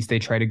newbies, they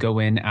try to go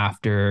in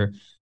after,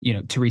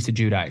 Teresa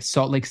Giudice.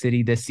 Salt Lake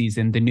City this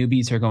season, the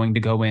newbies are going to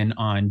go in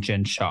on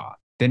Jen Shaw.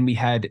 Then we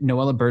had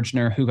Noella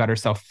Bergner, who got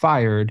herself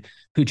fired,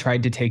 who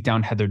tried to take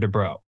down Heather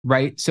Dubrow,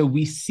 right? So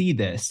we see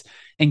this.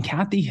 And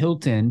Kathy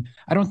Hilton,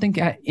 I don't think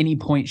at any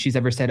point she's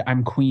ever said,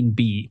 I'm Queen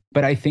Bee.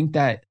 But I think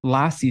that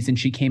last season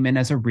she came in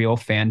as a real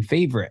fan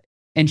favorite.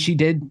 And she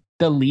did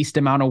the least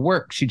amount of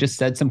work. She just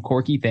said some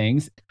quirky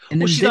things.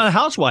 And then she's not a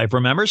housewife,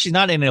 remember? She's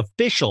not an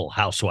official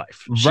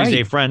housewife. She's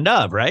a friend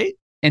of, right?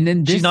 And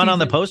then she's not on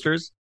the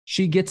posters.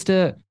 She gets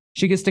to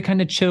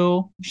kind of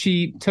chill.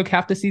 She took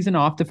half the season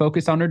off to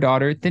focus on her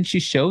daughter. Then she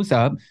shows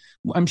up.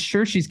 I'm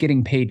sure she's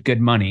getting paid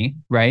good money,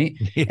 right?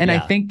 Yeah. And I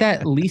think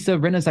that Lisa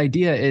Rinna's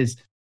idea is,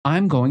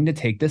 I'm going to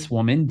take this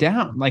woman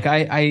down. Like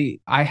I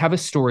have a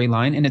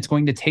storyline and it's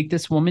going to take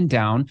this woman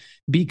down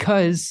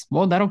because,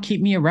 well, that'll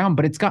keep me around.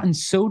 But it's gotten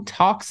so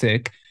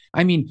toxic.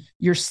 I mean,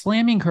 you're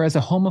slamming her as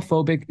a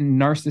homophobic,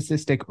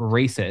 narcissistic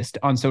racist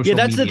on social media.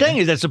 Yeah, that's the thing,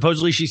 is that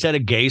supposedly she said a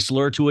gay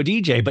slur to a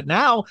DJ. But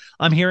now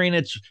I'm hearing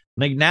it's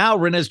like, now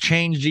Rinna's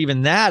changed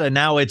even that. And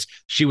now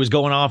she was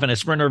going off in a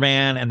Sprinter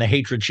van, and the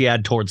hatred she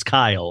had towards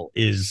Kyle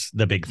is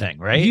the big thing,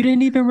 right? You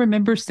didn't even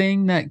remember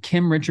saying that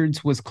Kim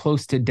Richards was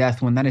close to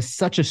death, when that is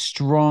such a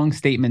strong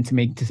statement to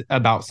make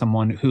about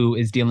someone who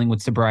is dealing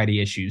with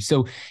sobriety issues.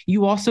 So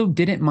you also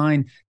didn't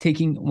mind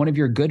taking one of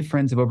your good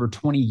friends of over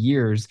 20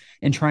 years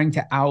and trying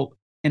to out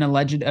an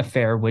alleged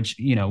affair, which,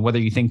 whether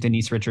you think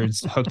Denise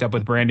Richards hooked up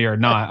with Brandy or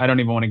not, I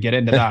don't even want to get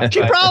into that. She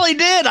probably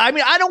did. I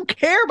mean, I don't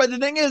care. But the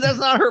thing is, that's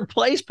not her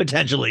place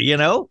potentially,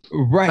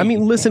 Right. I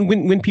mean, listen,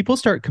 when people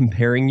start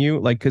comparing you,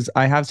 like, because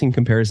I have seen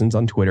comparisons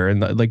on Twitter,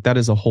 and like that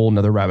is a whole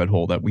nother rabbit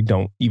hole that we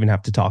don't even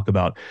have to talk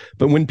about.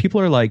 But when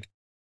people are like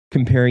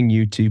comparing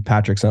you to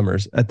Patrick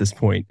Summers at this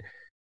point,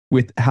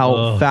 with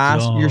how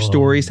fast your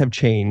stories have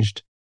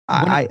changed,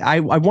 I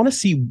want to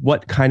see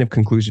what kind of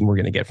conclusion we're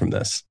going to get from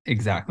this.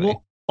 Exactly.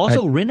 Well,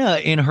 also,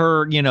 Rinna in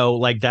her,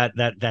 like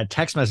that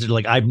text message,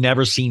 like, I've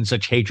never seen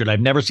such hatred.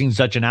 I've never seen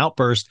such an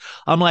outburst.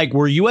 I'm like,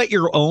 were you at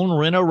your own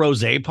Rinna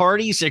Rose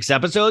party 6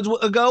 episodes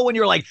ago when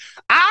you're like,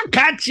 I'll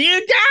cut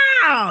you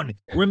down?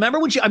 Remember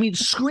when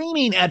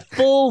screaming at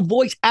full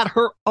voice at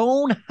her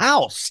own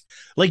house?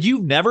 Like,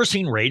 you've never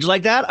seen rage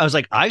like that? I was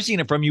like, I've seen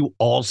it from you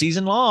all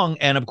season long.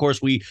 And of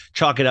course, we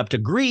chalk it up to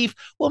grief.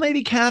 Well,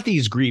 maybe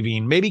Kathy's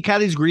grieving. Maybe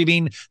Kathy's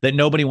grieving that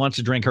nobody wants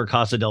to drink her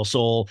Casa del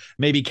Sol.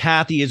 Maybe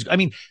Kathy is,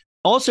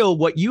 also,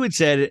 what you had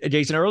said,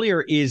 Jason,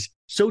 earlier is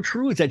so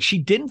true. Is that she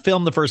didn't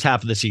film the first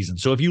half of the season.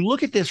 So if you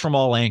look at this from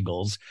all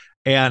angles,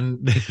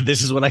 and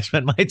this is what I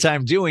spent my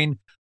time doing,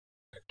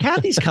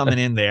 Kathy's coming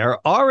in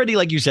there already,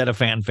 like you said, a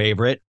fan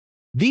favorite.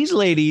 These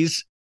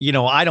ladies,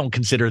 I don't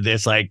consider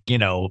this like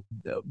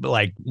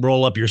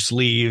roll up your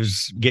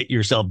sleeves, get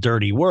yourself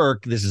dirty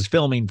work. This is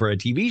filming for a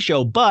TV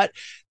show, but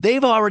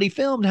they've already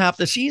filmed half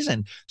the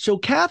season. So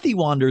Kathy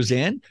wanders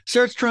in,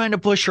 starts trying to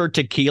push her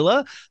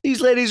tequila. These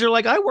ladies are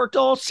like, I worked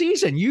all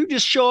season. You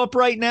just show up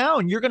right now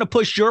and you're going to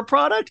push your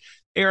product.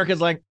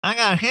 Erica's like, I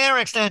got hair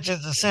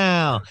extensions to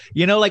sell.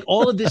 Like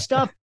all of this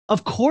stuff.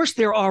 Of course,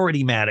 they're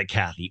already mad at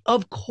Kathy.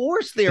 Of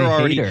course, they're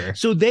already.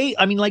 So that's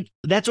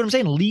what I'm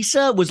saying.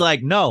 Lisa was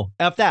like, no,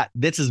 F that.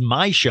 This is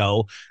my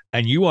show,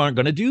 and you aren't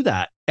going to do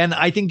that. And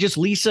I think just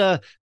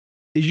Lisa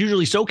is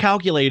usually so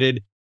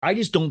calculated. I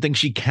just don't think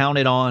she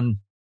counted on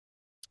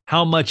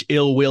how much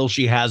ill will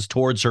she has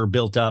towards her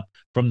built up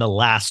from the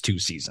last 2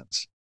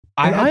 seasons.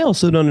 I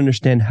also don't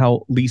understand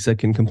how Lisa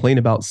can complain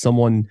about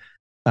someone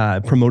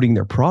promoting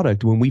their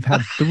product when we've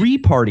had 3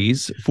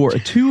 parties for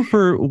 2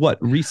 for what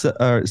Risa,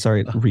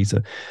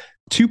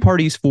 2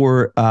 parties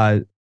for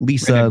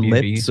Lisa Rinna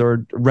Lips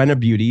or Rinna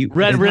Beauty,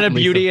 Rinna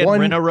Beauty and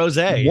Rinna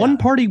Rose. One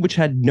party which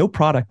had no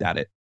product at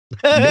it.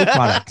 No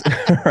product,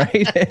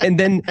 right? And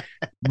then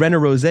Rinna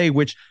Rose,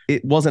 which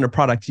it wasn't a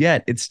product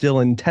yet. It's still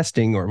in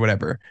testing or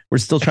whatever. We're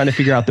still trying to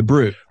figure out the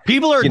brew.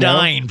 People are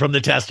dying from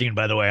the testing,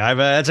 by the way.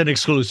 That's an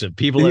exclusive.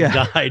 People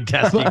have died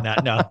testing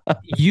that.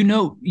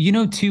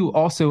 No, too.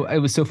 Also, it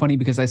was so funny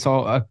because I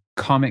saw a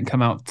comment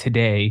come out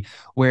today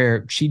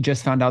where she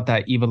just found out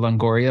that Eva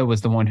Longoria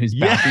was the one who's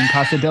backing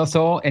Casa del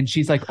Sol, and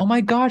she's like, "Oh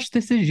my gosh,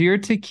 this is your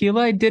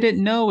tequila! I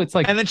didn't know." It's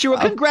like, and then she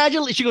went,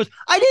 "Congratulations!" She goes,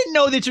 "I didn't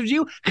know this was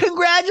you.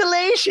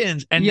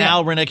 Congratulations!" And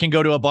now Rinna can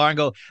go to a bar and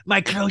go, "My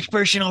close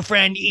personal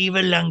friend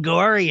Eva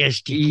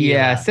Longoria's tequila."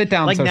 Yeah, sit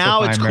down. Like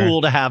now, it's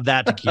cool to have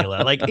that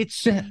tequila. Like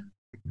it's.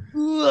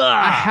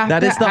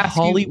 That is the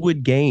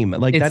Hollywood game.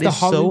 Like that is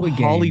so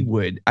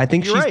Hollywood. I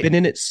think she's been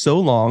in it so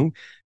long.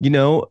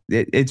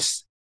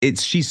 It's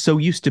she's so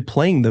used to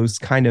playing those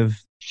kind of.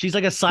 She's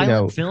like a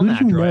silent film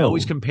actor. I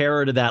always compare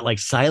her to that like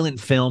silent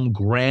film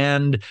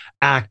grand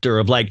actor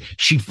of like,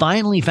 she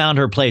finally found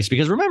her place.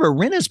 Because remember,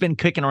 Rinna's been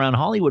kicking around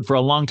Hollywood for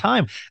a long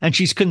time and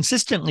she's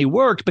consistently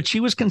worked, but she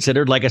was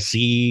considered like a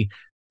C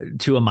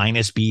to a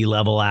minus B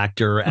level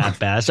actor at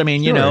best. I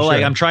mean,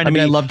 like I'm trying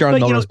to I loved her on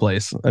Melrose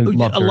Place. I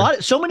loved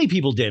her. So many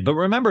people did. But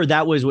remember,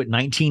 that was what,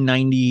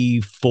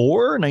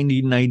 1994,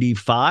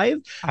 1995?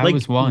 I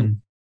was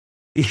one.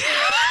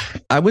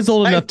 I was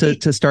old enough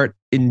to start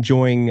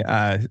enjoying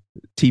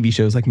TV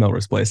shows like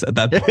Melrose Place at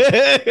that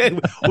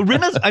point. Well,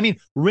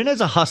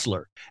 Rinna's a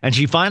hustler, and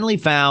she finally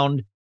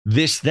found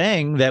this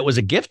thing that was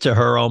a gift to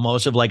her,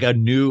 almost, of like a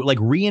new, like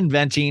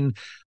reinventing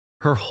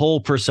her whole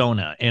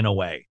persona in a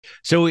way.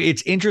 So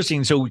it's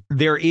interesting. So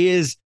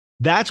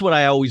that's what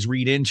I always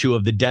read into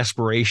of the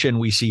desperation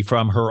we see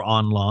from her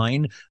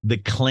online, the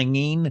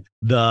clinging,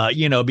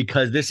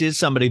 because this is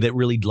somebody that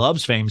really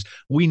loves Fames.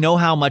 We know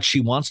how much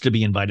she wants to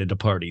be invited to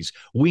parties.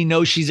 We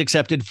know she's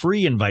accepted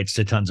free invites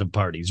to tons of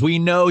parties. We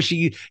know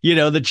she,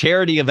 the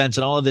charity events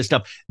and all of this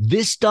stuff.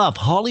 This stuff,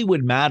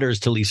 Hollywood matters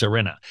to Lisa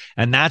Rinna.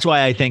 And that's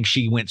why I think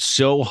she went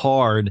so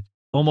hard,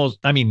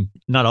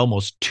 not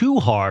almost too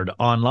hard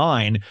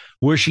online,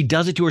 where she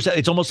does it to herself.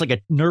 It's almost like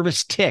a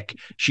nervous tick.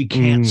 She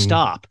can't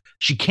stop.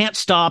 She can't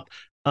stop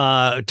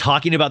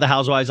talking about the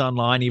Housewives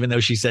online, even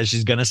though she says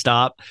she's going to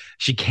stop.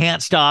 She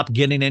can't stop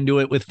getting into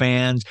it with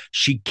fans.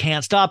 She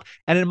can't stop.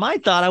 And in my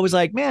thought, I was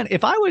like, man,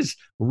 if I was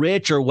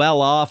rich or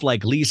well off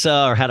like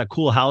Lisa, or had a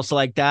cool house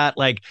like that,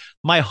 like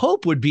my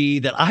hope would be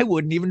that I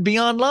wouldn't even be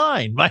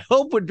online. My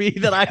hope would be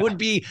that I would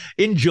be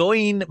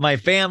enjoying my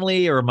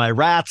family or my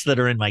rats that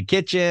are in my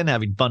kitchen,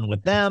 having fun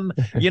with them,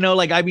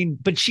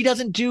 but she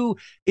doesn't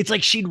it's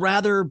like she'd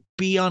rather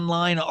be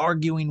online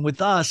arguing with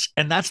us.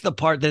 And that's the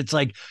part that it's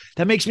like,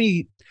 that makes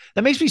me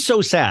so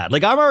sad.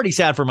 Like, I'm already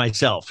sad for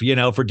myself,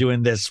 for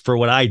doing this, for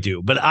what I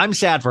do, but I'm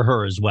sad for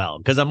her as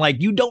well. Cause I'm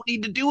like, you don't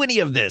need to do any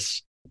of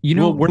this.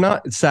 Well, we're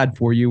not sad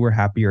for you. We're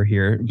happy you're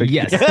here. But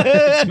yes.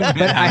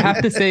 But I have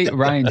to say,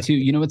 Ryan,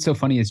 too, what's so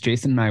funny is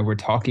Jason and I were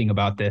talking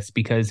about this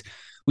because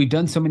we've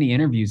done so many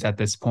interviews at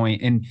this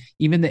point, and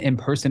even the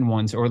in-person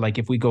ones, or like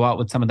if we go out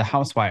with some of the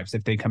housewives,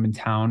 if they come in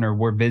town or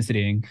we're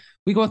visiting,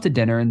 we go out to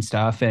dinner and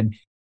stuff. And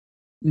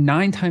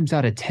 9 times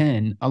out of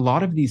 10, a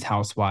lot of these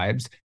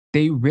housewives,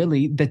 they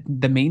really,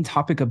 the main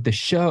topic of the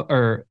show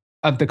or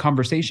of the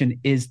conversation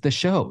is the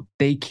show.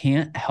 They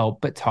can't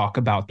help but talk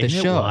about the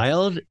show.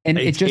 Wild? And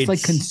it just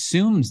like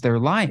consumes their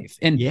life.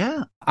 And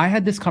yeah, I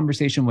had this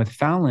conversation with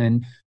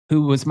Fallon,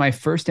 who was my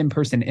first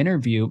in-person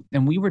interview.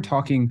 And we were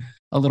talking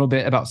a little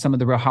bit about some of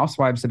the Real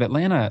Housewives of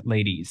Atlanta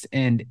ladies.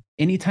 And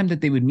anytime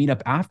that they would meet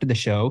up after the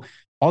show,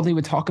 all they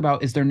would talk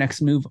about is their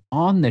next move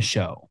on the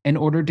show in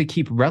order to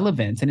keep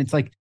relevance. And it's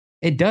like,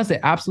 it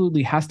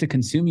absolutely has to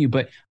consume you.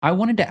 But I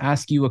wanted to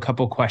ask you a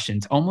couple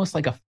questions, almost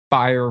like a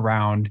fire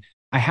round.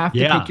 I have to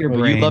pick your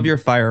brain. You love your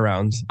fire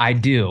rounds. I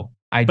do.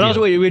 But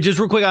also, wait, just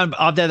real quick on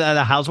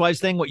the Housewives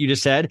thing. What you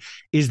just said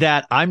is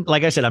that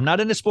like I said, I'm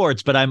not into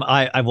sports, but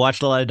I've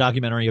watched a lot of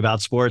documentary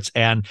about sports,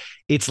 and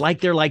it's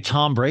like they're like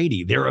Tom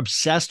Brady. They're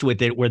obsessed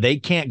with it, where they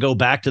can't go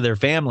back to their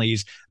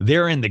families.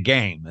 They're in the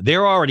game.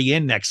 They're already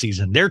in next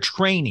season. They're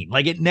training.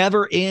 Like, it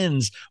never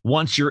ends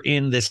once you're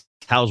in this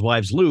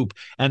Housewives loop.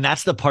 And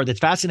that's the part that's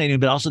fascinating,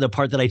 but also the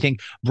part that I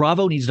think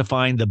Bravo needs to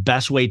find the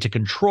best way to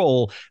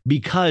control,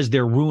 because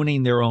they're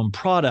ruining their own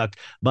product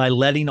by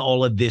letting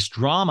all of this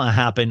drama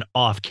happen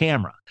off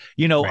camera.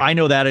 Right. I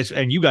know that,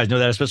 and you guys know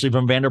that, especially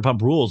from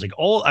Vanderpump Rules. Like,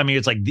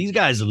 it's like these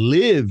guys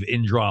live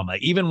in drama,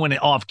 even when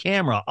it off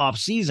camera, off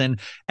season.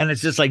 And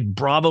it's just like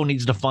Bravo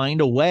needs to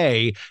find a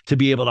way to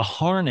be able to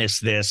harness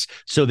this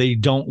so they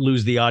don't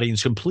lose the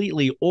audience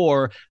completely,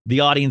 or the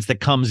audience that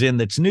comes in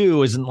that's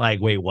new isn't like,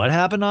 wait, what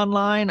happened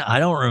online? I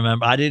don't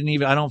remember. I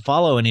don't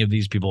follow any of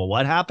these people.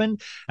 What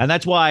happened? And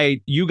that's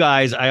why you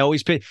guys, I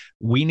always pick,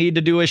 we need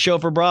to do a show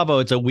for Bravo.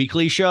 It's a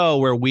weekly show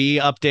where we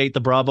update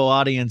the Bravo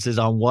audiences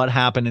on what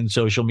happened in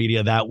social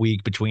media that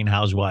week between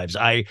Housewives.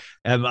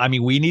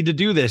 We need to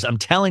do this. I'm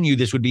telling you,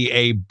 this would be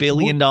 $1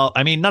 billion. Not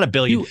 $1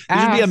 billion. This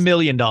would be $1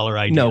 million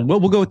idea. No,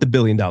 we'll go with the $1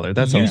 billion.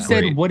 That's you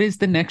said great. What is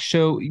the next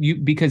show?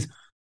 Because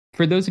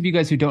for those of you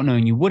guys who don't know,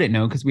 and you wouldn't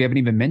know because we haven't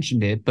even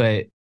mentioned it,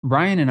 but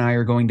Ryan and I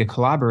are going to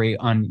collaborate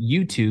on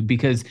YouTube,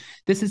 because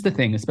this is the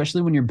thing,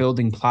 especially when you're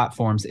building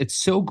platforms, it's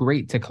so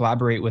great to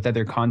collaborate with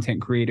other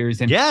content creators.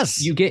 And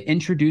yes, you get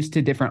introduced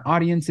to different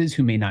audiences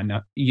who may not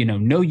know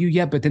you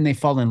yet, but then they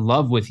fall in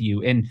love with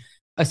you. And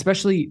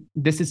especially,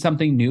 this is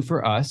something new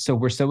for us. So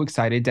we're so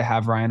excited to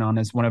have Ryan on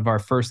as one of our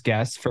first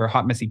guests for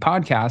Hot Messy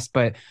Podcast.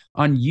 But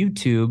on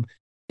YouTube,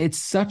 it's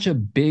such a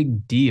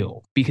big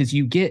deal because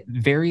you get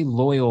very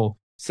loyal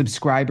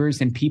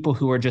subscribers and people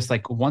who are just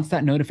like, once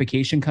that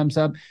notification comes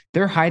up,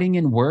 they're hiding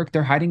in work,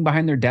 they're hiding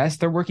behind their desk,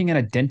 they're working at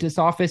a dentist's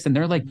office, and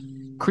they're like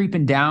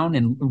creeping down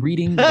and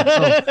reading.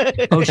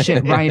 Like, oh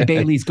shit, Ryan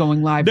Bailey's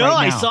going live right now.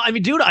 I saw. I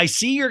mean, dude, I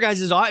see your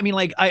guys' I mean,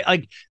 like,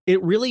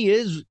 it really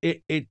is.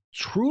 It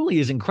truly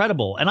is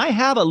incredible. And I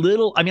have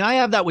I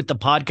have that with the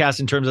podcast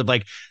in terms of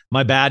like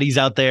my baddies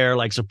out there,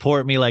 like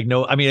support me. Like,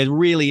 no, I mean, it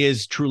really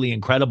is truly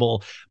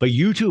incredible. But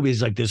YouTube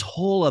is like this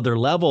whole other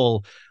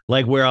level,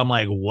 like where I'm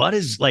like, what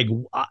is like,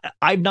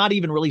 I've not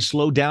even really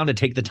slowed down to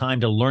take the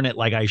time to learn it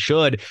like I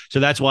should. So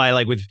that's why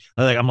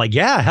I'm like,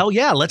 yeah, hell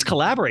yeah, let's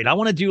collaborate. I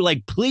want to do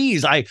like,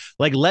 please,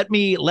 let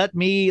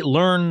me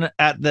learn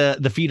at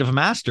the feet of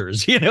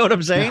masters. You know what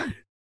I'm saying?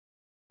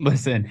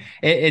 Listen,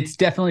 it's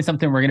definitely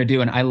something we're going to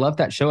do. And I love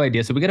that show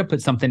idea. So we got to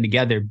put something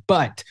together,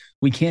 but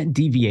we can't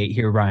deviate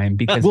here, Ryan,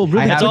 because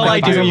really, that's all I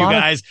do, you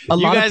guys. A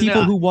lot of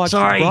people who watch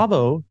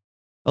Bravo,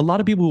 a lot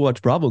of people who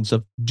watch Bravo and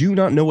stuff do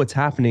not know what's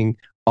happening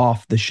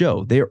off the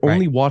show. They're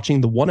only watching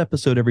the one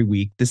episode every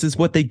week. This is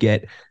what they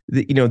get.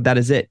 That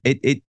is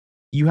it.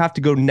 You have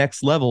to go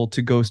next level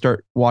to go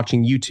start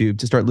watching YouTube,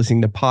 to start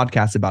listening to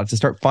podcasts about it, to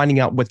start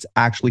finding out what's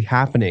actually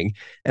happening.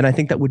 And I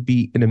think that would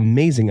be an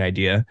amazing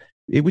idea.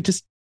 It would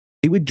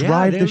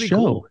drive the show.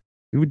 Cool.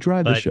 It would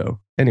drive the show.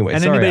 Anyway,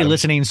 and anybody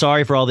listening,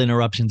 sorry for all the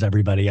interruptions,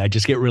 everybody. I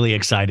just get really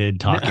excited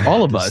talking.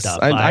 All of us. Stuff.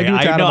 I do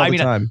it all the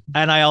time.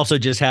 And I also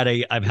just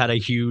I've had a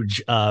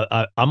huge.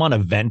 I'm on a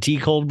Venti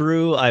cold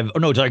brew.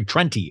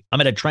 Trenti. I'm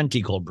at a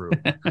Trenti cold brew.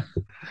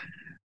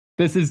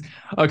 This is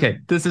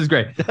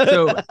great.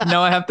 So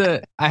now I have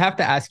to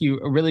ask you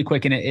really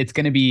quick, and it's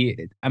going to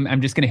be.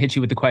 I'm just going to hit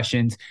you with the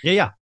questions.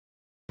 Yeah.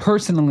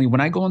 Personally,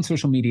 when I go on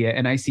social media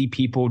and I see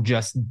people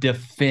just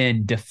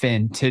defend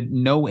to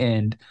no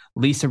end,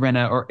 Lisa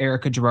Rinna or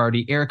Erica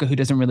Girardi, Erica, who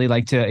doesn't really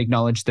like to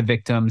acknowledge the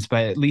victims,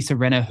 but Lisa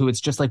Rinna, who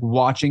it's just like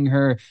watching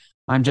her,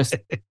 I'm just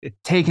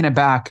taken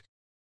aback.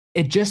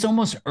 It just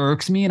almost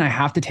irks me, and I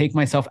have to take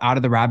myself out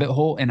of the rabbit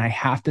hole, and I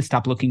have to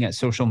stop looking at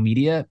social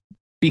media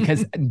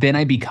because then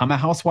I become a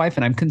housewife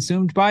and I'm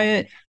consumed by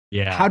it.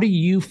 Yeah. How do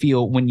you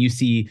feel when you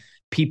see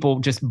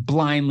people just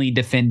blindly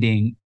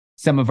defending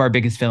some of our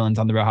biggest villains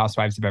on the Real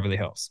Housewives of Beverly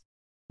Hills?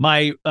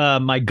 My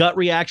gut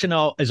reaction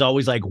is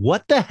always like,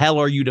 what the hell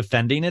are you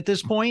defending at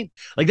this point?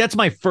 Like, that's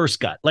my first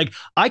gut. Like,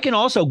 I can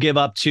also give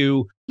up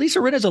to Lisa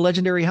Rinna is a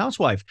legendary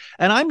housewife.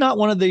 And I'm not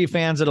one of the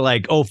fans that are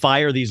like, oh,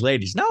 fire these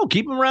ladies. No,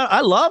 keep them around.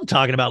 I love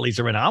talking about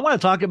Lisa Rinna. I want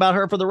to talk about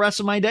her for the rest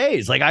of my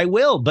days. Like, I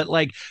will. But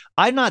like,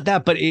 I'm not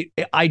that. But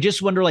I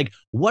just wonder, like,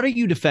 what are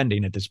you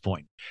defending at this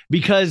point?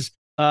 Because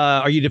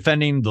are you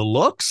defending the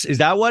looks? Is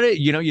that what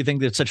you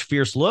think that such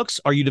fierce looks?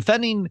 Are you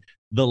defending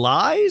the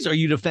lies? Are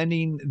you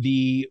defending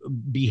the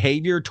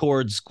behavior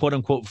towards quote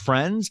unquote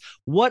friends?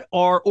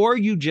 Or are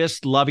you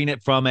just loving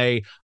it from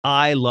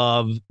I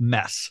love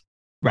mess?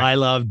 Right. I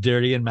love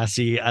dirty and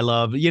messy. I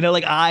love,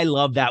 I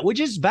love that, which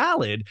is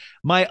valid.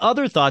 My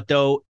other thought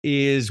though,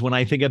 is when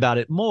I think about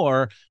it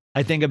more,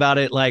 I think about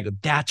it like,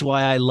 that's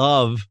why I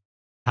love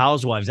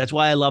Housewives. That's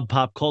why I love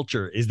pop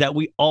culture, is that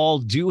we all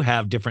do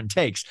have different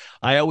takes.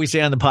 I always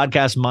say on the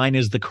podcast, mine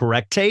is the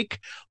correct take,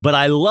 but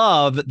I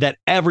love that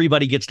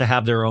everybody gets to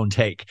have their own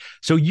take.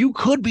 So you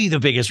could be the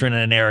biggest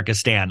Rinna and Erica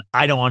stan.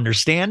 I don't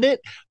understand it,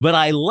 but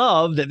I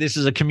love that this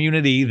is a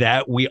community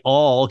that we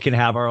all can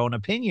have our own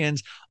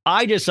opinions.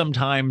 I just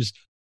sometimes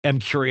am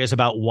curious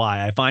about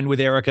why. I find with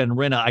Erica and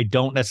Rinna, I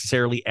don't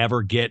necessarily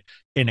ever get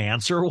an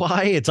answer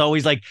why. It's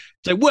always like,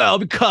 well,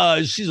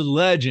 because she's a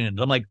legend.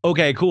 I'm like,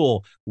 okay,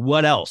 cool.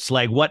 What else?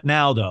 Like, what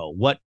now though?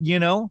 What,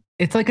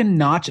 It's like a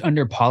notch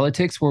under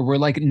politics where we're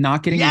like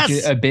not getting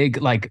into a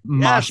big like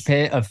mosh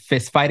pit of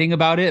fist fighting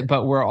about it,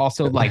 but we're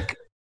also like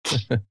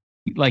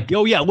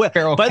oh yeah. By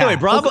the way,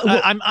 Bravo,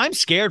 I'm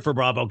scared for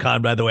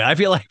BravoCon, by the way. I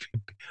feel like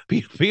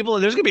people,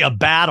 there's gonna be a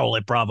battle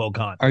at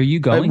BravoCon. Are you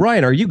going?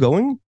 Ryan, are you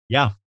going?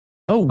 Yeah.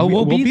 Oh,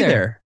 we'll be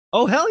there.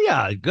 Oh, hell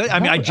yeah. Good. I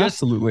mean, I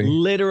just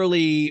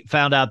literally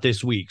found out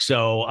this week.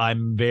 So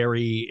I'm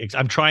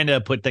trying to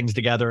put things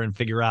together and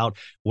figure out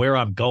where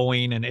I'm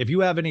going. And if you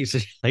have any,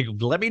 like,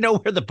 let me know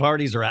where the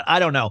parties are at. I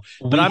don't know,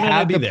 but I'm going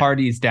to be the there.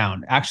 Parties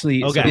down.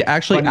 Actually, okay. So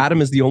actually,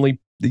 Adam is the only,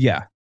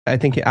 I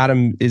think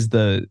Adam is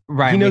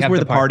he knows where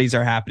the parties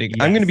are happening.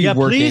 Yes. I'm going to be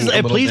working.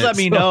 Please let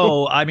me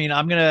know. I mean,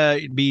 I'm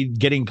going to be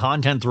getting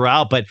content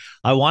throughout, but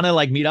I want to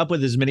like meet up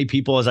with as many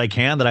people as I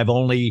can that I've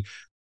only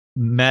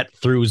met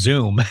through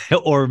Zoom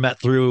or met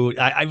through.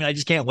 I mean, I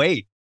just can't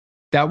wait.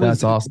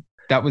 That's awesome.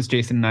 That was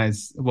Jason and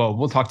I's. Well,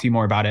 we'll talk to you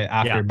more about it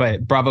after.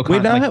 But BravoCon.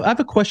 Wait, now I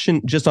have a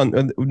question. Just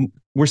on,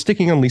 we're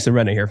sticking on Lisa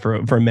Rinna here for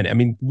a minute. I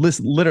mean,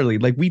 literally,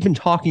 like we've been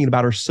talking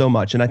about her so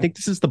much, and I think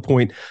this is the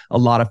point a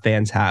lot of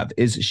fans have: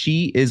 is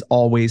she is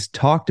always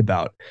talked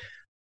about.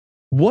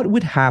 What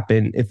would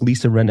happen if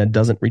Lisa Rinna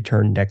doesn't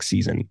return next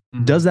season?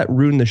 Mm-hmm. Does that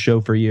ruin the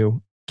show for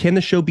you? Can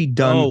the show be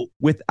done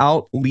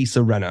without Lisa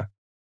Rinna?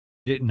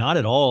 Not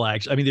at all,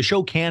 actually. I mean, the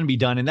show can be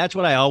done, and that's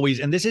what I always,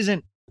 and this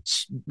isn't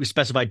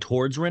specified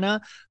towards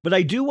Rinna, but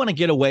I do want to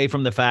get away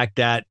from the fact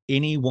that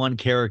any one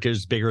character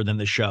is bigger than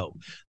the show.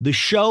 The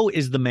show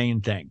is the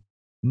main thing.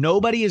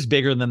 Nobody is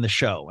bigger than the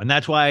show. And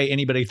that's why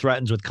anybody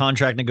threatens with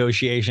contract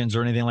negotiations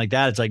or anything like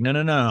that. It's like,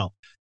 no.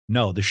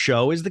 The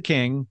show is the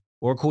king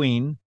or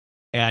queen.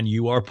 and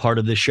you are part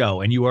of the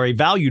show and you are a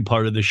valued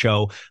part of the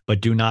show, but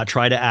do not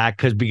try to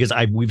act because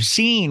we've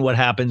seen what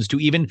happens to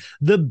even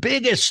the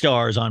biggest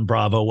stars on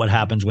Bravo, what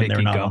happens when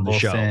they're not on the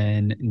show.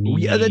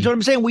 Yeah, that's what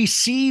I'm saying. We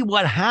see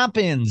what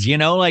happens,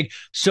 like,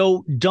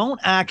 so don't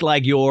act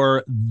like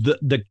you're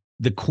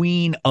the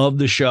queen of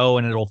the show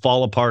and it'll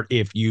fall apart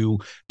if you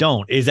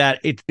don't.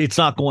 It's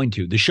not going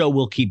to. The show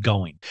will keep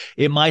going.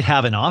 It might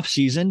have an off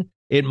season.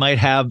 It might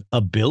have a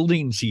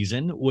building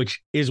season,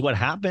 which is what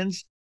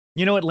happens.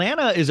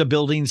 Atlanta is a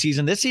building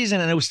season this season,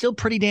 and it was still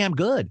pretty damn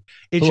good.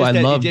 It's just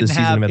that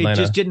it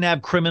just didn't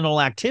have criminal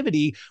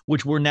activity,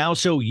 which we're now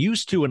so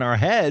used to in our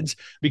heads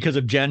because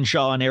of Jen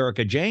Shaw and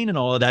Erica Jane and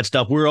all of that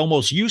stuff. We're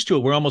almost used to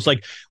it. We're almost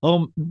like,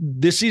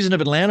 this season of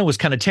Atlanta was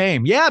kind of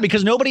tame. Yeah,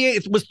 because nobody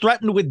was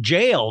threatened with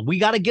jail. We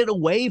got to get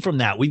away from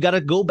that. We've got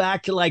to go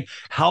back to like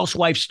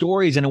housewife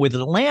stories. And with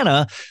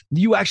Atlanta,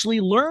 you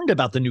actually learned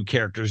about the new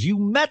characters. You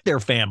met their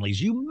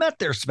families. You met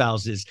their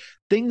spouses.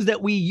 Things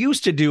that we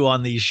used to do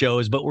on these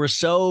shows, but we're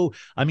so,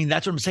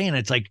 that's what I'm saying.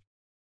 It's like,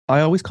 I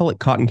always call it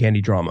cotton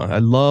candy drama. I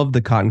love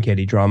the cotton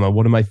candy drama.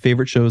 One of my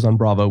favorite shows on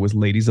Bravo was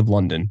Ladies of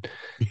London.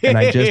 And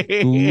I just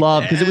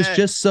love, because it was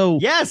just so,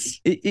 yes,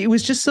 it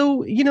was just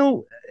so,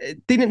 they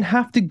didn't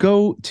have to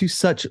go to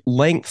such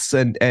lengths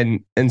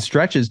and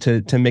stretches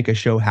to make a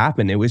show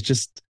happen. It was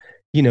just,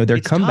 their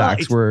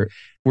comebacks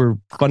were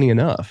funny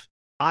enough.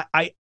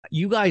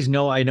 You guys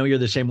know, I know you're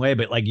the same way,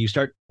 but like you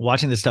start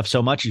watching this stuff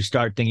so much, you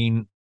start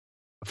thinking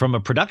from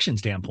a production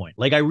standpoint.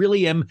 Like I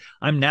really am,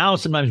 I'm now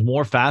sometimes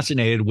more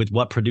fascinated with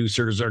what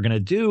producers are going to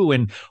do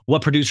and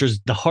what producers,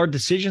 the hard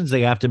decisions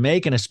they have to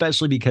make. And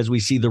especially because we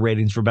see the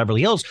ratings for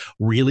Beverly Hills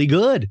really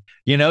good,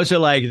 so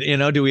like,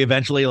 do we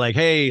eventually like,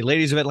 hey,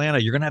 ladies of Atlanta,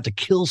 you're going to have to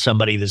kill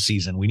somebody this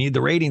season. We need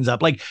the ratings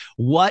up. Like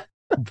what,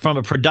 from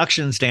a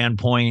production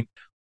standpoint,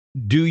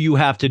 do you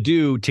have to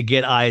do to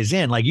get eyes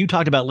in? Like you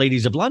talked about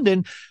Ladies of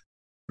London.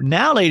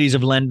 Now, Ladies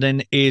of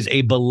London is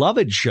a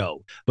beloved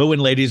show, but when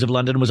Ladies of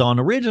London was on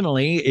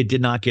originally, it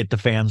did not get the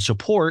fan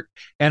support.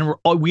 And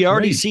we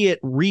already see it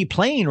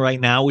replaying right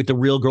now with the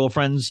Real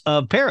Girlfriends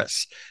of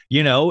Paris.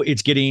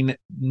 It's getting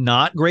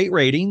not great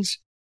ratings,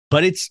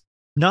 but it's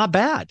not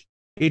bad.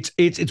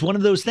 It's one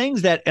of those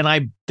things that, and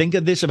I think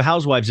of this of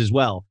Housewives as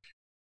well.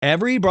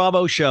 Every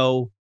Bravo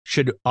show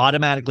should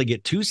automatically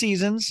get 2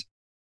 seasons,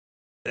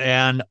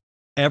 and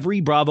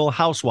every Bravo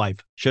housewife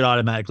should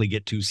automatically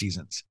get 2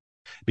 seasons.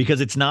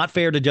 Because it's not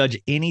fair to judge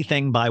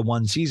anything by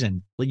one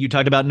season. Like you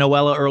talked about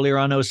Noella earlier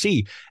on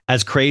OC.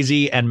 As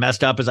crazy and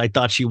messed up as I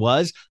thought she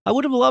was, I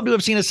would have loved to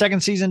have seen a second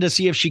season to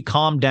see if she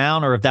calmed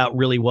down or if that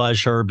really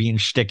was her being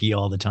shticky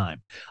all the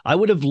time. I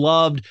would have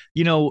loved,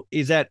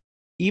 is that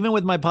even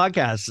with my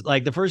podcast,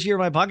 like the first year of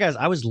my podcast,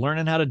 I was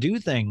learning how to do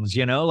things,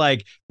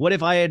 like what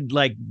if I had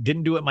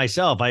didn't do it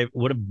myself? I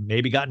would have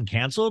maybe gotten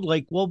canceled.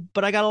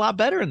 But I got a lot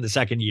better in the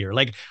second year.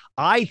 Like,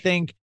 I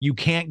think you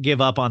can't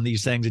give up on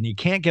these things and you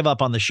can't give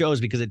up on the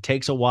shows because it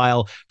takes a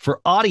while for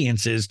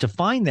audiences to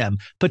find them.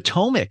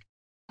 Potomac,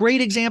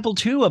 great example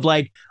too of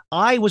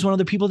I was one of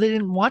the people that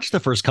didn't watch the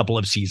first couple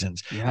of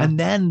seasons. Yeah. And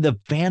then the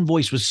fan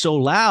voice was so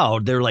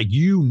loud. They're like,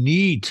 you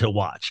need to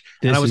watch.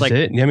 And I was like,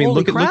 it.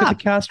 Look at the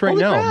cast right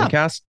now. Crap. The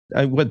cast,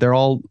 they're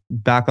all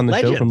back on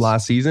the show from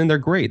last season. They're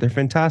great. They're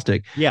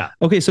fantastic. Yeah.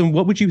 Okay. So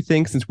what would you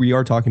think, since we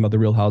are talking about the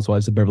Real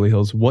Housewives of Beverly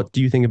Hills, what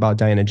do you think about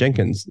Diana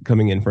Jenkins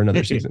coming in for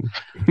another season?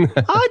 I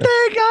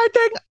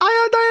think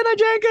I am Diana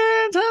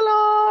Jenkins.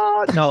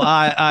 Hello. No,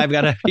 I've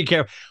got to be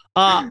careful.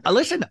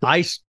 Listen,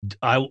 I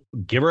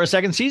give her a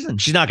second season.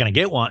 She's not going to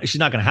get one. She's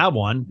not going to have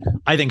one.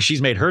 I think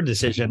she's made her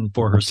decision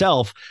for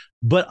herself,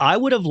 but I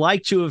would have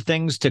liked to have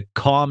things to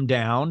calm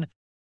down.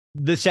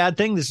 The sad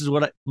thing, this is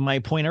what my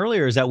point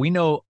earlier is, that we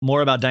know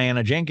more about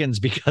Diana Jenkins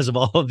because of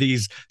all of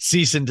these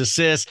cease and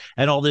desist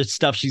and all this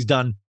stuff she's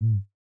done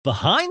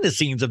behind the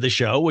scenes of the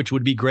show, which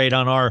would be great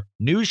on our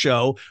new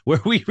show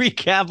where we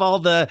recap all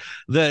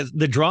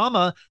the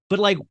drama.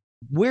 But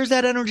where's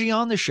that energy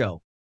on the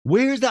show?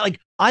 Where's that?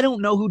 I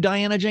don't know who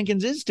Diana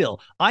Jenkins is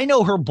still. I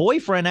know her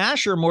boyfriend,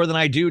 Asher, more than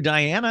I do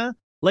Diana.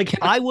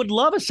 I would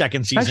love a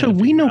second season.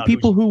 Actually, we know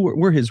people who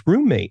were his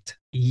roommate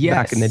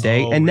back in the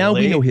day. And now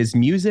we know his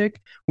music.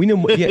 We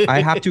know. Yeah,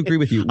 I have to agree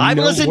with you. I've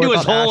listened to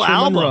his whole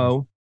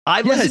album.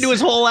 I've listened to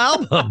his whole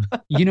album.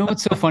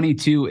 What's so funny,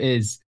 too,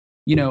 is,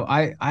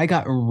 I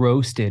got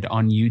roasted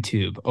on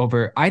YouTube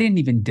over, I didn't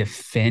even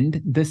defend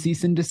the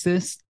cease and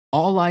desist.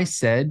 All I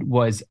said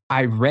was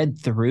I read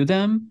through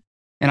them.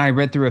 And I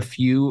read through a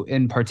few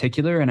in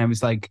particular, and I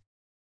was like,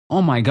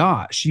 oh my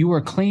gosh, you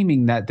are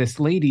claiming that this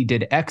lady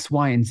did X,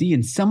 Y, and Z,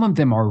 and some of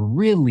them are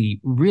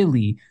really,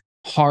 really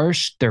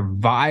harsh. They're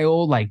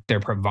vile, they're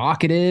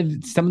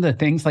provocative. Some of the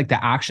things, the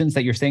actions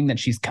that you're saying that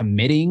she's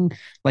committing,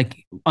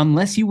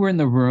 unless you were in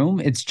the room,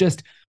 it's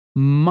just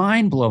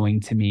mind-blowing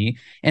to me.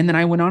 And then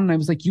I went on and I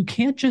was like, you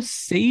can't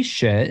just say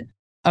shit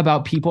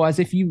about people as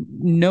if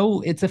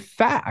it's a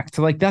fact.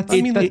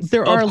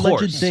 There are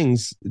alleged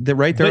things there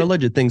are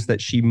alleged things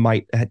that she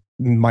might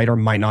or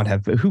might not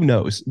have. Who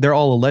knows? They're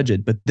all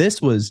alleged, but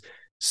this was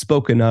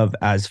spoken of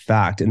as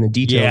fact, and the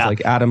details,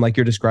 like Adam, like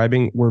you're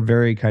describing, were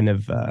very kind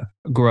of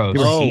gross. They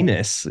were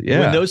heinous.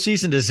 Yeah. When those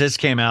cease and desists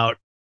came out,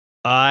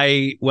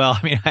 I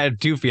had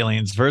two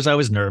feelings. First, I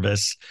was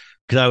nervous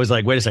because I was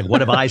like, wait a second,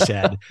 what have I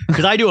said?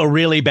 Because I do a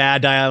really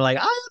bad Diana, like,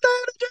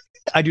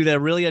 I do that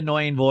really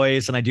annoying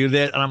voice, and I do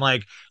that, and I'm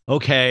like,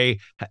 okay,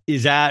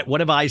 what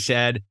have I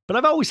said? But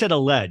I've always said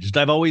alleged.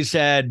 I've always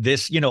said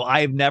this,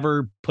 I've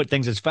never put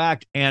things as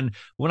fact. And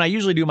when I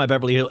usually do my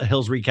Beverly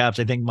Hills recaps,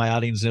 I think my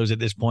audience knows at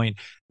this point,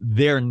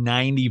 they're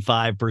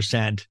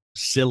 95%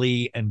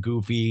 silly and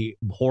goofy,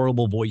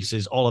 horrible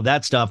voices, all of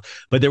that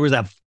stuff. But there was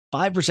that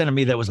 5% of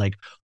me that was like,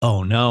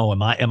 oh no,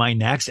 am I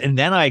next? And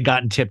then I had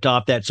gotten tipped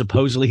off that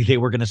supposedly they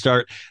were going to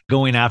start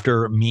going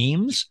after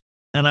memes.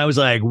 And I was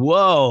like,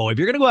 whoa, if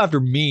you're going to go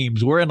after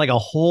memes, we're in like a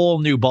whole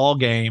new ball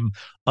game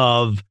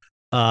of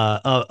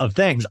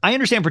things. I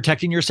understand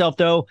protecting yourself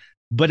though,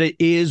 but it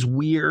is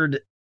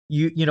weird.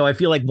 I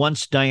feel like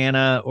once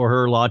Diana or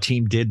her law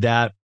team did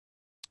that,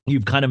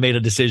 you've kind of made a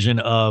decision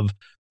of,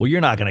 well,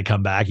 you're not going to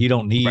come back. You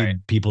don't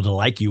need people to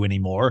like you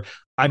anymore.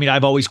 I mean,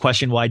 I've always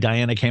questioned why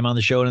Diana came on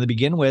the show to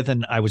begin with,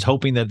 and I was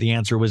hoping that the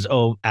answer was,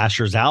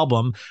 Asher's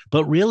album.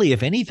 But really,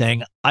 if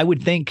anything, I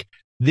would think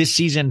this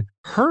season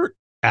hurt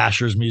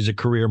Asher's music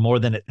career more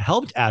than it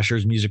helped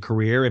Asher's music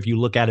career if you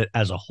look at it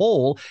as a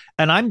whole.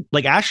 And I'm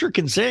like, Asher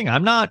can sing.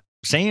 I'm not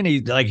saying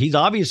he's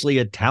obviously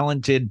a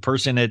talented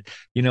person at,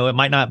 it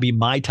might not be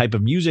my type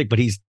of music, but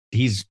he's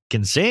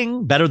can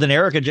sing better than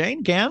Erica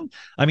Jane can.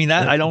 I mean,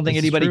 I don't think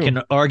anybody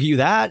can argue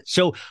that.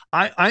 So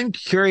I'm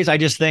curious. I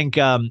just think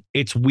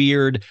it's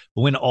weird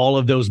when all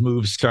of those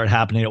moves start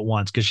happening at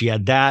once, because she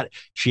had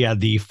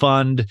the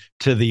fund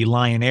to the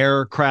Lion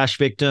Air crash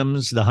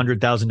victims, the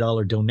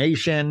 $100,000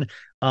 donation.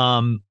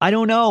 I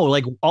don't know.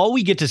 Like, all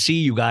we get to see,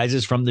 you guys,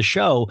 is from the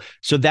show.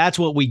 So that's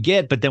what we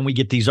get. But then we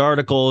get these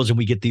articles and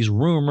we get these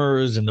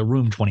rumors and the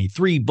Room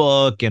 23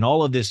 book and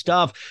all of this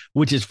stuff,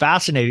 which is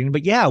fascinating.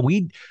 But yeah,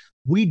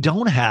 we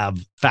don't have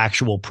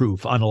factual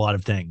proof on a lot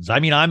of things. I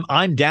mean,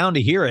 I'm down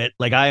to hear it.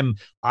 Like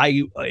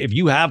if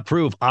you have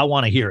proof, I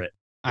want to hear it.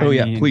 I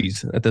mean,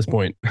 please, at this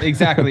point.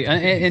 Exactly.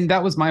 And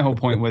that was my whole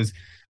point, was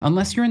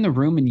unless you're in the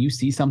room and you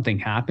see something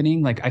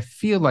happening, like, I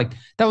feel like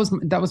that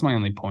was my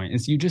only point,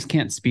 is you just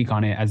can't speak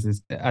on it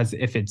as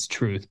if it's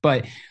truth.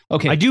 But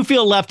okay. I do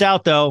feel left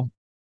out though.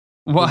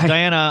 Well,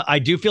 Diana, I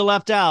do feel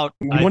left out.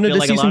 You wanted to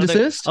cease and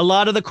desist? A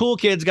lot of the cool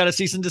kids got a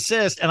cease and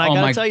desist. And I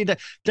got to tell you that,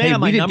 Diana,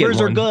 my numbers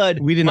are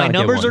good. My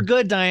numbers are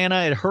good,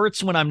 Diana. It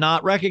hurts when I'm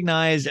not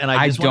recognized. And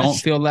I don't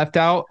feel left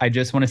out. I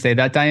just want to say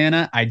that,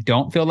 Diana, I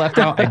don't feel left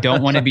out. I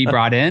don't want to be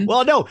brought in.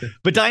 Well, no,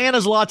 but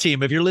Diana's law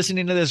team, if you're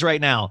listening to this right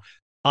now,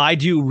 I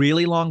do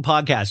really long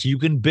podcasts. You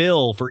can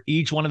bill for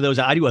each one of those.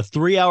 I do a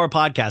 3-hour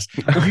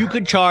podcast. You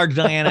could charge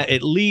Diana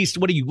at least,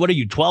 what are you,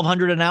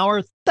 $1,200 an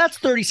hour? That's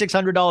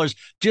 $3,600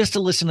 just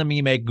to listen to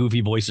me make goofy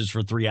voices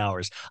for 3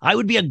 hours. I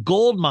would be a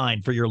gold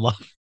mine for your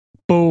love.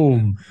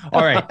 Boom.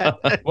 All right.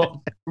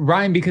 Well,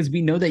 Ryan, because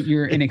we know that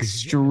you're an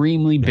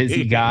extremely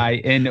busy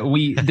guy, and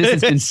this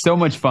has been so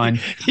much fun.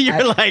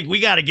 You're like, we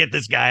got to get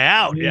this guy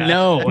out. Yeah.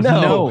 No,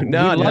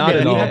 not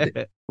at all.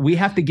 We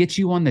have to get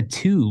you on the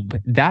tube.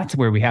 That's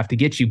where we have to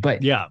get you.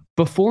 But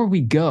before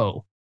we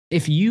go,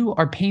 if you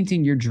are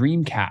painting your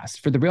dream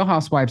cast for the Real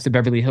Housewives of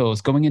Beverly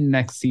Hills going into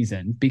next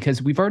season,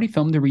 because we've already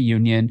filmed a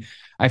reunion.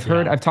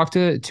 I've talked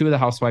to 2 of the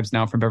housewives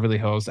now from Beverly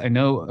Hills. I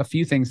know a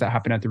few things that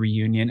happened at the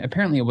reunion.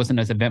 Apparently it wasn't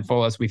as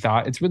eventful as we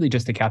thought. It's really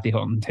just a Kathy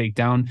Hilton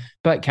takedown,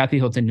 but Kathy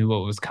Hilton knew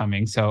what was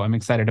coming. So I'm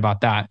excited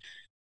about that.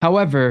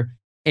 However,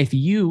 if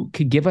you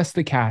could give us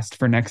the cast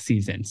for next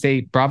season,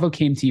 say Bravo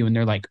came to you and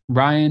they're like,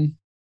 Ryan,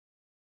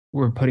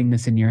 we're putting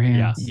this in your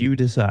hands. Yeah. You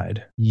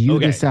decide. You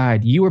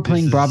decide. You were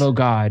playing Bravo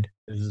God.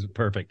 This is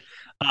perfect.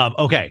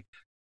 Okay.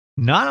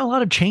 Not a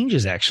lot of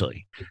changes,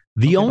 actually.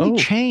 The only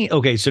change.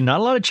 Okay. So not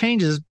a lot of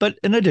changes, but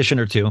an addition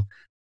or two.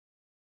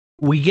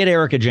 We get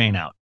Erica Jane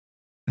out.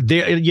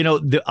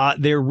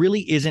 There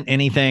really isn't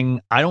anything.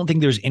 I don't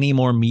think there's any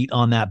more meat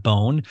on that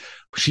bone.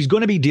 She's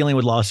going to be dealing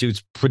with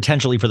lawsuits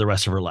potentially for the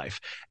rest of her life.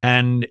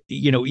 And,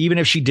 even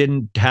if she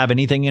didn't have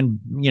anything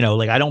in,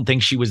 I don't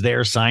think she was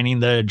there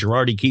signing the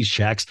Girardi Keys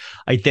checks.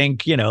 I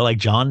think, like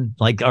John,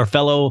 like our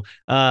fellow,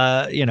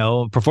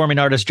 performing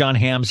artist, John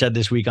Hamm, said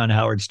this week on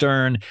Howard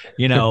Stern,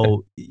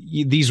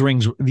 these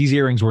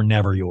earrings were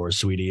never yours,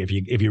 sweetie.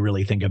 If you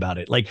really think about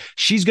it, like,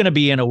 she's going to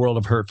be in a world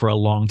of hurt for a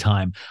long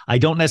time. I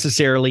don't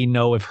necessarily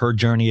know if her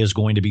journey is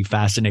going to be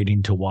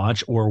fascinating to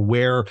watch, or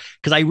where,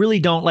 because I really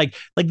don't like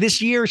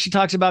this year. She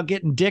talks about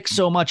getting dick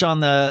so much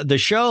on the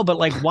show, but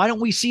like, why don't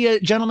we see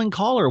a gentleman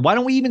caller? Why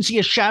don't we even see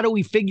a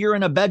shadowy figure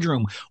in a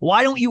bedroom?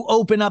 Why don't you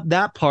open up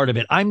that part of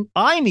it? I'm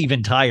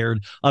even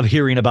tired of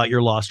hearing about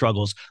your law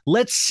struggles.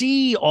 Let's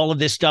see all of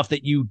this stuff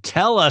that you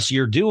tell us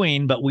you're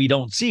doing, but we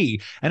don't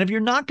see. And if you're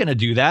not going to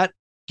do that,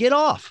 get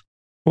off.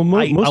 Well,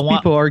 I most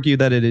want. people argue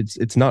that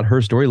it's not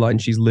her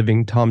storyline. She's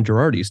living Tom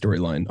Girardi's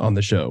storyline on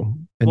the show,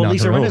 and Well, not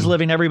Lisa her Rinna's own.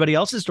 living everybody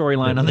else's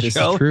storyline on the This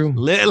show. is true.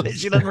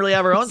 She doesn't really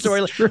have her own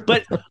storyline.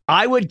 But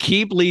I would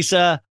keep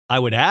Lisa. I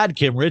would add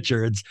Kim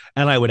Richards,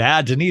 and I would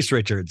add Denise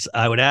Richards.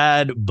 I would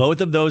add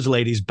both of those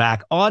ladies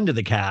back onto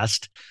the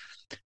cast.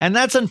 And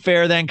that's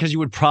unfair then, because you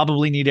would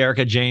probably need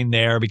Erica Jane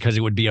there because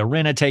it would be a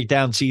Rinna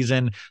takedown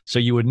season. So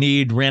you would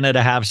need Rinna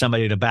to have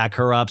somebody to back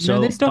her up. So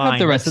no, they still have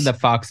the rest of the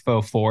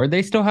Foxfo 4.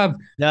 They still have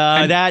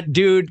that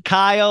dude,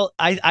 Kyle.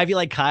 I feel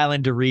like Kyle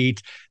and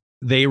Dorit,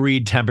 they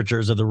read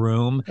temperatures of the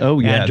room. Oh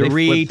yeah, and they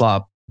flip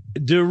flop.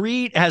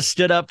 Dorit has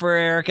stood up for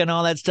Erica and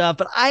all that stuff,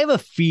 but I have a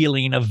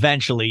feeling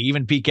eventually,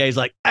 even PK's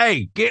like,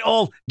 "Hey, get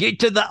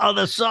to the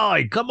other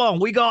side. Come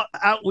on, we got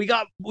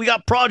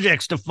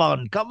projects to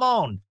fund. Come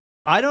on."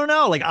 I don't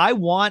know. Like, I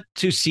want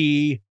to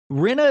see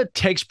Rinna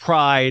takes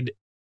pride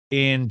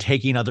in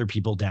taking other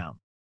people down.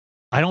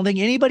 I don't think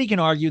anybody can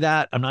argue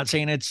that. I'm not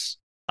saying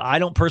I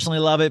don't personally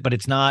love it, but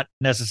it's not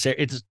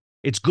necessary.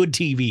 It's good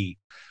TV.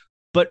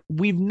 But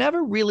we've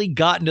never really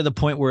gotten to the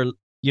point where,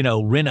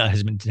 Rinna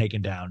has been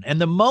taken down. And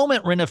the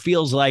moment Rinna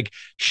feels like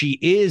she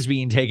is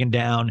being taken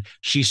down,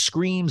 she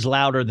screams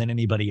louder than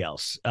anybody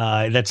else.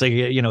 That's like,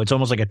 it's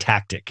almost like a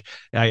tactic.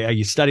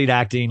 You studied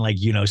acting, like,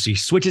 she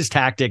switches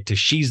tactic to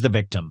she's the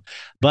victim.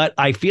 But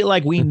I feel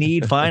like we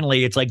need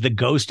finally, it's like the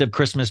ghost of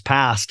Christmas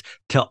past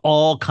to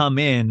all come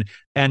in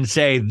and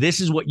say,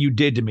 this is what you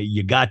did to me.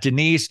 You got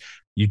Denise.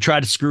 You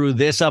tried to screw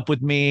this up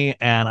with me,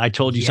 and I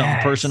told you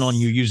something personal, and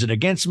you used it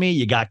against me.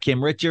 You got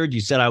Kim Richard.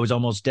 You said I was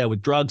almost dead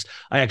with drugs.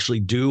 I actually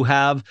do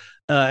have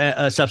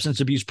a substance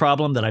abuse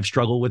problem that I've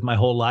struggled with my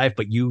whole life,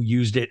 but you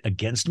used it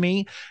against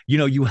me.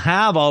 You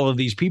have all of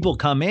these people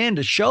come in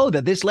to show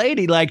that this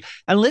lady,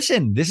 and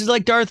listen, this is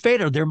like Darth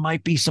Vader. There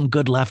might be some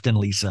good left in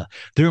Lisa.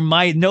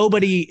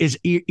 Nobody is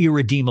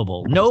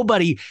irredeemable.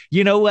 Nobody,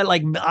 what?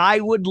 Like, I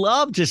would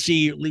love to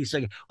see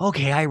Lisa.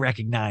 Okay, I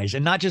recognize,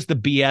 and not just the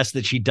BS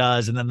that she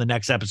does, and then the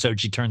next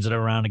episode she turns it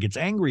around and gets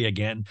angry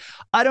again.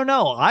 I don't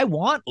know. I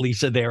want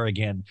Lisa there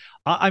again.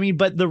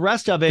 But the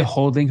rest of it,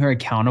 holding her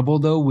accountable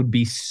though would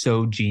be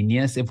so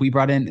genius if we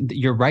brought in.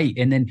 You're right,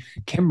 and then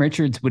Kim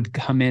Richards would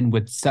come in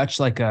with such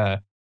like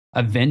a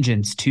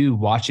vengeance too.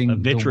 Watching a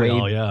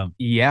vitriol,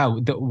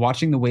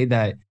 watching the way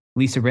that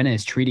Lisa Rinna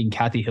is treating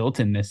Kathy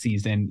Hilton this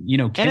season.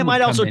 Kim and it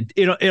might also,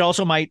 it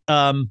also might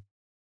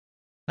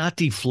not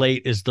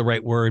deflate is the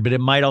right word, but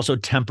it might also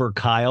temper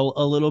Kyle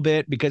a little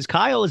bit, because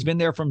Kyle has been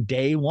there from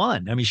day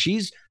one. I mean,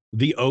 she's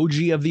the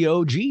OG of the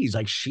OGs.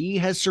 Like, she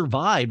has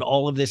survived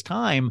all of this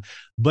time,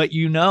 but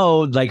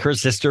like, her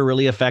sister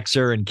really affects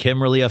her and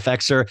Kim really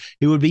affects her.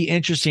 It would be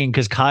interesting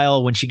because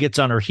Kyle, when she gets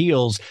on her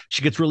heels,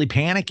 she gets really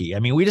panicky. I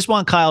mean, we just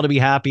want Kyle to be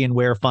happy and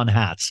wear fun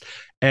hats.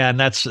 And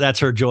that's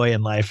her joy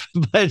in life.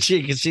 But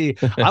she can see,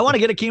 I want to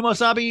get a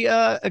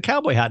Kimosabi, a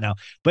cowboy hat now.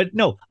 But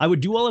no, I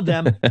would do all of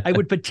them. I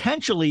would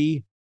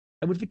potentially,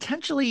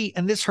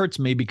 and this hurts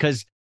me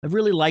because I've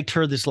really liked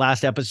her this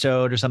last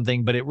episode or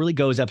something, but it really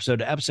goes episode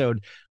to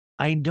episode.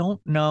 I don't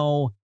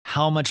know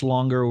how much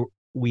longer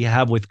we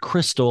have with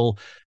Crystal,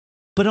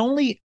 but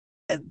only,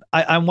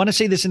 I want to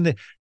say this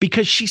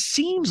because she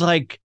seems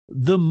like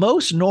the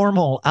most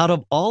normal out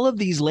of all of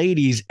these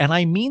ladies. And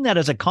I mean that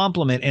as a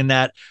compliment, in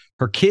that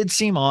her kids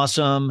seem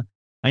awesome.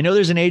 I know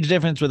there's an age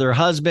difference with her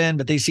husband,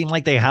 but they seem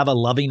like they have a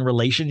loving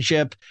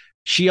relationship.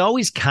 She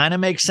always kind of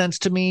makes sense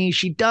to me.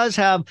 She does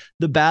have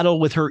the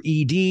battle with her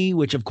ED,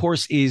 which of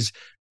course is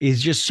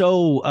just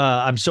so,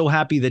 I'm so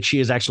happy that she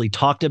has actually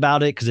talked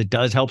about it, because it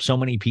does help so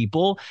many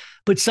people.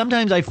 But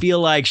sometimes I feel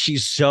like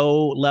she's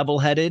so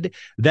level-headed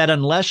that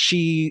unless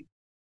she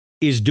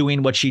is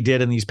doing what she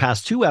did in these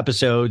past 2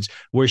 episodes,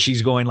 where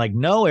she's going like,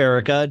 no,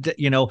 Erica,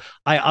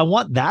 I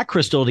want that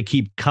Crystal to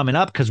keep coming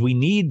up, because we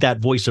need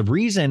that voice of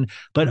reason.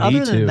 But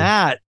other than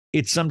that,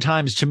 it's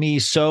sometimes to me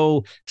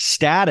so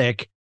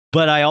static.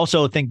 But I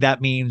also think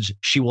that means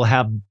she will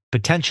have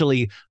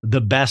potentially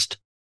the best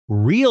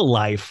real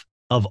life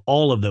of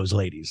all of those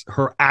ladies.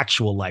 Her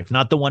actual life,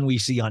 not the one we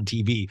see on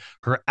TV.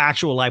 Her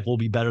actual life will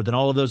be better than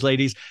all of those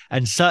ladies.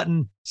 And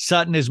Sutton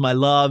is my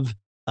love.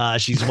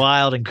 She's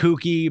wild and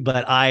kooky,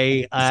 but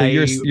so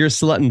you're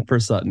slutting for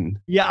Sutton.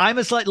 Yeah, I'm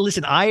a slut.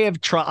 Listen, I've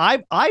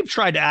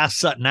tried to ask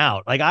Sutton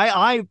out.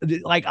 I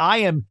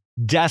am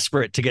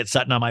desperate to get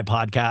Sutton on my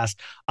podcast.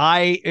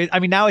 I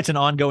mean, now it's an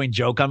ongoing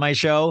joke on my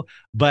show,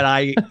 but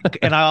I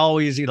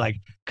always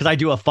because I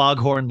do a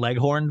foghorn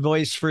leghorn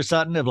voice for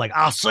Sutton of like,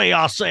 I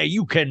say,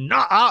 you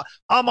cannot,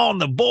 I'm on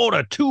the board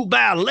of 2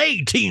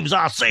 ballet teams.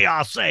 I say,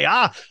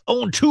 I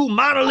own 2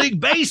 minor league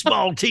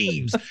baseball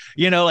teams,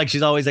 like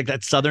she's always like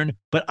that Southern,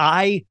 but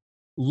I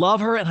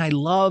love her. And I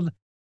love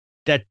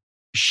that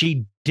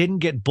she didn't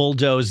get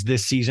bulldozed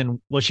this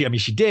season. Well,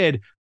 she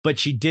did, but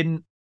she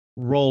didn't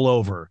roll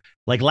over.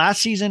 Like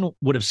last season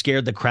would have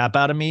scared the crap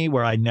out of me,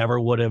 where I never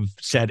would have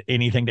said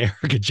anything to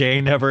Erica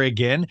Jane ever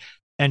again.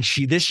 And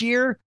this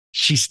year,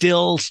 she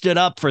still stood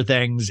up for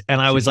things. And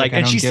I was like,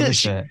 and she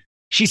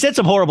said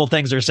some horrible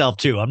things herself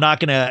too.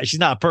 She's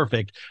not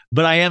perfect,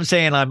 but I am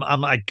saying I'm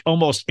like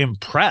almost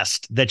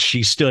impressed that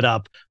she stood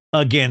up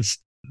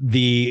against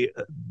the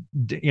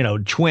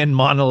twin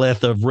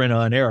monolith of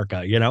Rinna and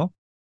Erica,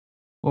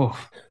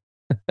 Oh,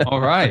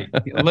 all right.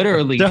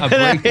 Literally a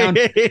breakdown.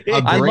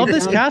 I love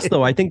this cast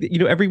though. I think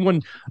that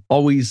everyone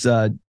always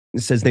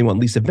says they want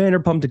Lisa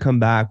Vanderpump to come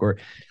back, or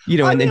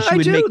and then she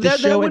would make the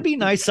show. That would be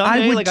nice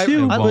someday. I would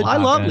too.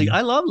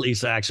 I love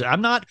Lisa. Actually,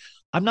 I'm not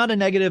a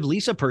negative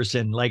Lisa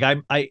person. Like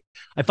I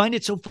find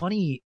it so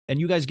funny, and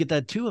you guys get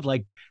that too, of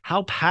like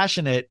how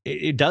passionate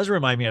it does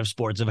remind me of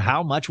sports, of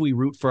how much we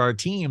root for our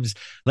teams.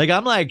 Like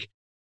I'm like,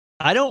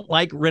 I don't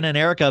like Rin and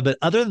Erica, but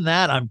other than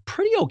that, I'm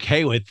pretty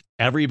okay with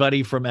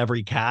everybody from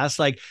every cast.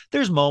 Like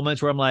there's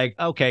moments where I'm like,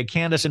 okay,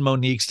 Candace and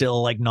Monique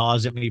still like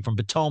gnaws at me from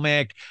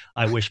Potomac.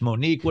 I wish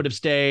Monique would have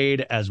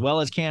stayed as well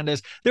as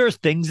Candace. There are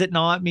things that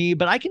gnaw at me,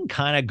 but I can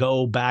kind of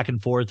go back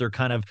and forth, or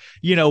kind of,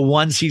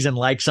 one season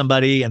like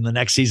somebody and the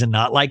next season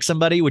not like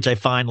somebody, which I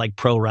find like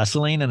pro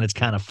wrestling, and it's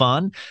kind of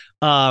fun.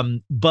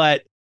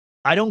 But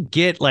I don't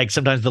get like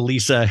sometimes the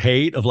Lisa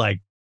hate of like,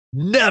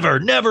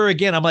 never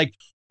again. I'm like,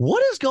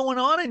 what is going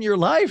on in your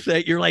life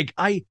that you're like,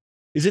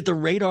 is it the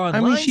Radar Online?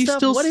 I mean,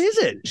 what is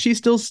it? She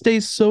still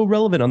stays so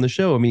relevant on the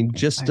show. I mean,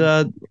 just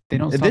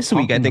this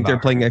week, I think they're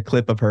playing a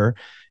clip of her,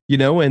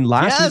 and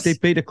last week they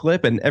played a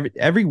clip, and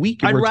every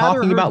week we're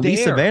talking about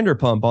Lisa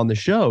Vanderpump on the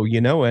show,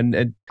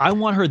 and I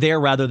want her there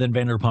rather than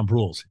Vanderpump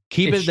Rules.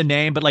 Keep it the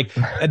name, but like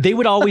they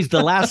would always,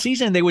 the last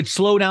season, they would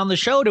slow down the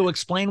show to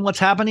explain what's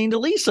happening to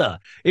Lisa.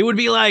 It would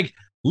be like,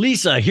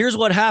 Lisa, here's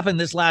what happened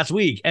this last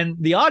week. And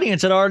the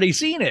audience had already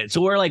seen it.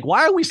 So we're like,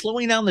 why are we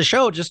slowing down the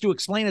show just to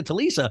explain it to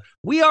Lisa?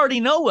 We already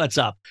know what's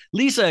up.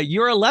 Lisa,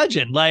 you're a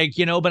legend. Like,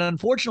 but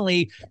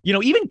unfortunately,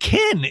 even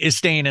Ken is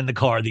staying in the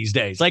car these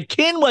days. Like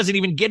Ken wasn't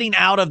even getting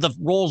out of the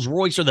Rolls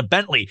Royce or the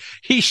Bentley.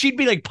 She'd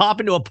be like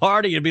popping to a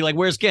party and be like,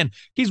 where's Ken?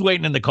 He's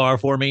waiting in the car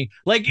for me.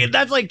 Like,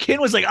 that's like Ken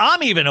was like,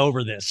 I'm even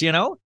over this,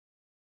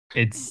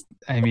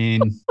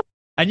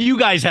 And you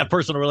guys have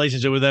personal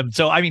relationship with them.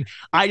 So, I mean,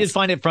 I just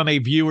find it from a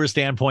viewer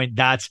standpoint,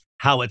 that's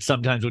how it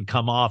sometimes would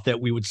come off,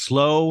 that we would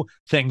slow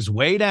things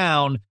way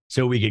down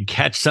so we could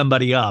catch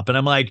somebody up. And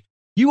I'm like,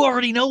 you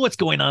already know what's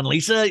going on,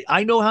 Lisa.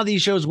 I know how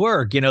these shows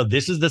work.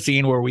 This is the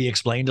scene where we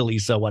explain to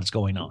Lisa what's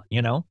going on,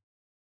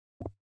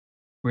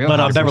 But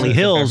on Beverly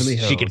Hills,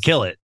 she could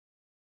kill it.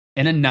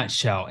 In a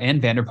nutshell,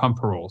 and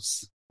Vanderpump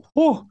Rules.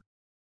 Oh,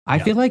 I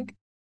feel like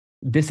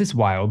this is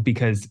wild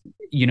because,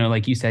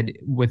 like you said,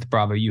 with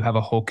Bravo, you have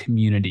a whole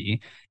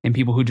community and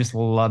people who just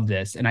love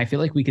this. And I feel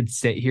like we could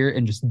sit here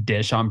and just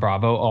dish on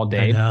Bravo all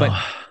day. But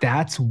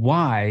that's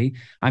why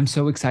I'm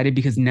so excited,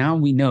 because now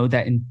we know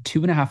that in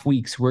 2.5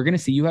 weeks, we're going to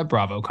see you at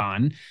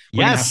BravoCon.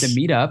 We're going to have to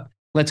meet up.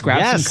 Let's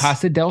grab some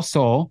Casa del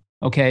Sol.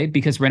 Okay,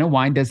 because Rinna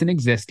Wine doesn't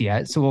exist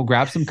yet. So we'll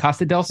grab some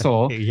Casa del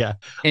Sol. Yeah.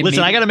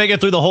 Listen, I got to make it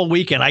through the whole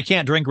weekend. I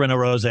can't drink Rinna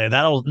Rosé.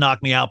 That'll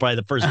knock me out probably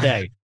the first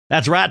day.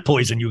 That's rat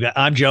poison, you guys.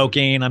 I'm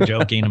joking.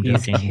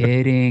 He's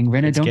kidding.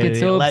 Rinna, don't get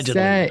so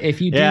upset.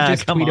 If you do,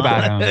 just tweet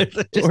about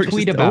him. Just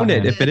tweet about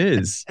it if it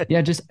is.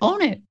 Yeah, just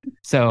own it.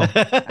 So,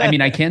 I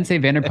mean, I can say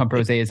Vanderpump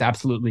Rosé is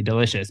absolutely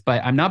delicious,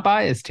 but I'm not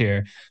biased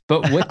here.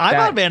 But with I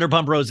bought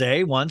Vanderpump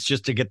Rosé once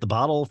just to get the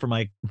bottle for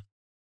my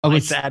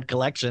sad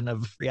collection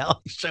of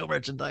reality show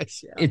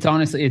merchandise. Yeah. It's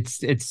honestly,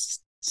 it's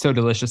so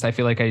delicious. I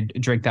feel like I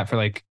drank that for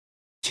like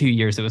 2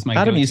 years. It was my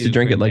Adam used to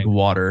drink it like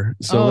water.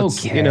 So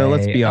let's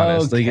be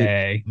honest.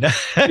 Okay.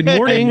 Good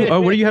morning. Oh,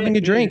 what are you having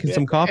to drink?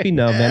 Some coffee?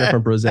 No,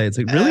 Vanderpump Rosé. It's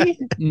like, really?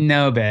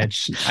 No,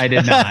 bitch. I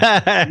did not.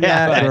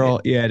 Yeah,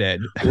 girl. Yeah, I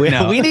did.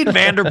 We need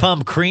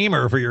Vanderpump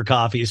creamer for your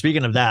coffee.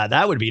 Speaking of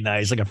that would be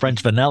nice. Like a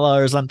French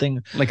vanilla or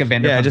something. Like a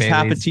Vanderpump. Yeah, just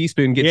Baileys. half a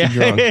teaspoon gets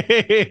you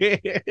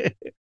drunk.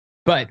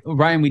 But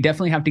Ryan, we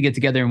definitely have to get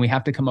together and we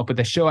have to come up with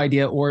a show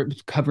idea or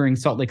covering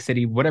Salt Lake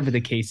City, whatever the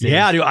case is.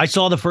 Yeah, dude, I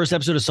saw the first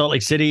episode of Salt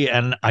Lake City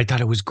and I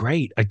thought it was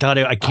great. I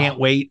can't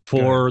wait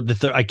for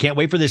I can't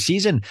wait for this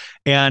season,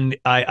 and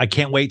I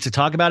can't wait to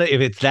talk about it.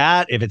 If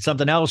it's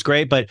something else,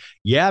 great. But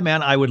yeah,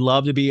 man, I would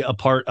love to be a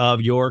part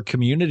of your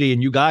community,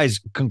 and you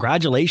guys,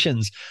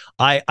 congratulations.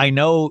 I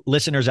know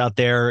listeners out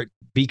there,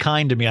 be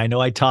kind to me. I know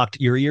I talked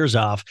your ears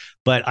off,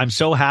 but I'm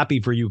so happy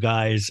for you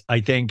guys.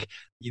 I think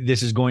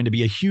this is going to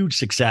be a huge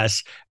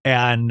success.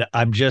 And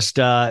I'm just,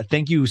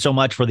 thank you so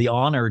much for the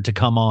honor to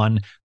come on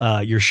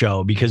your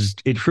show, because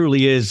it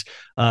truly is,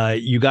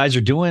 you guys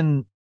are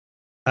doing,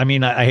 I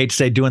mean, I hate to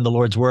say doing the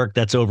Lord's work,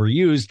 that's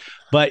overused,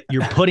 but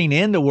you're putting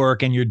in the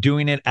work and you're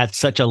doing it at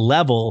such a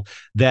level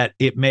that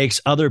it makes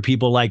other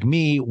people like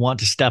me want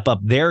to step up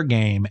their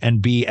game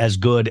and be as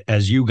good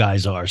as you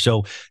guys are.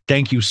 So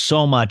thank you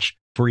so much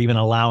for even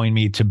allowing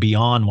me to be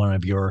on one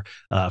of your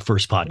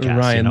first podcasts.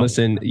 Ryan,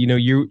 listen,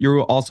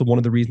 you're also one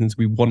of the reasons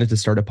we wanted to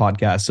start a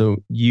podcast. So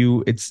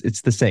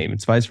it's the same.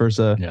 It's vice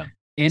versa. Yeah.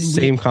 And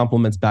same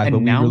compliments back, but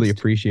we really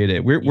appreciate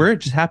it. We're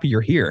just happy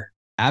you're here.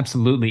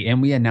 Absolutely.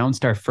 And we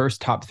announced our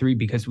first top 3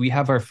 because we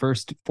have our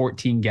first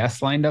 14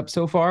 guests lined up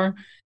so far.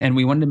 And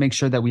we wanted to make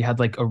sure that we had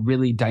like a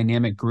really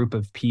dynamic group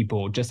of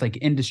people, just like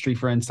industry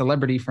friends,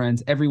 celebrity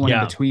friends, everyone in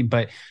between.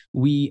 But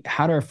we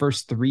had our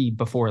first 3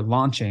 before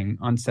launching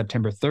on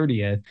September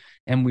 30th.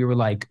 And we were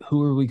like,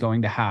 who are we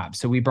going to have?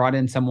 So we brought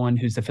in someone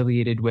who's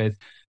affiliated with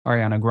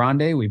Ariana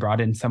Grande. We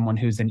brought in someone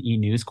who's an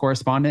E-News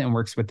correspondent and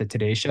works with the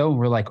Today Show.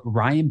 We're like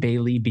Ryan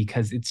Bailey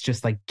because it's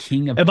just like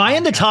king of. Am I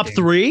in the top podcasting.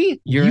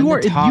 3? You're You in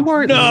are the top. you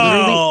are No.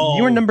 literally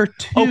you're number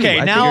 2. Okay,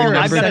 I now think you're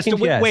I've number got to second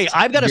wait. guest.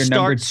 I've got to You're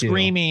number start 2.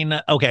 screaming.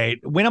 Okay,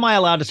 when am I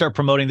allowed to start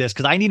promoting this?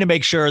 Because I need to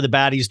make sure the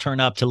baddies turn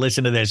up to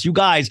listen to this. You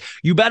guys,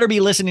 you better be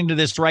listening to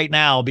this right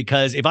now,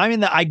 because if I'm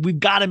in we've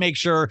got to make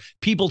sure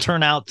people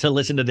turn out to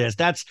listen to this.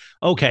 That's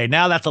okay.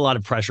 Now that's a lot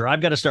of pressure.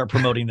 I've got to start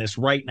promoting this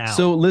right now.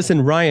 So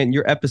listen, Ryan,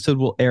 your episode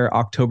will air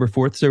October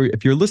 4th. So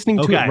if you're listening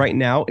to it right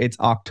now, it's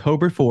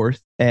October 4th.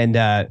 And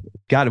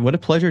God, what a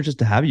pleasure just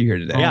to have you here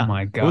today. Yeah. Oh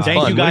my God.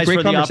 Thank you guys for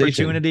the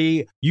conversation.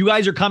 opportunity. You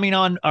guys are coming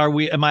on.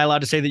 Am I allowed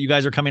to say that you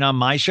guys are coming on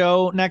my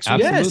show next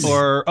week? Absolutely. Yes.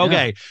 Or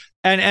okay.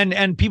 Yeah.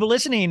 And people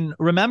listening,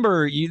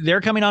 remember,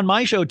 they're coming on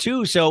my show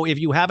too. So if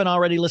you haven't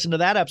already listened to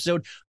that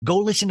episode, go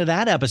listen to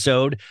that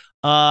episode.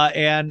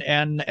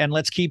 And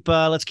let's keep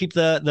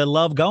the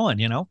love going,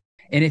 you know?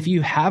 And if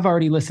you have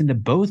already listened to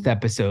both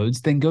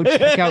episodes, then go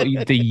check out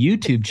the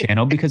YouTube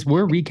channel, because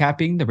we're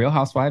recapping The Real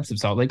Housewives of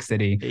Salt Lake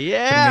City.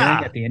 Yeah.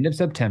 Premiering at the end of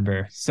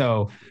September.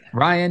 So,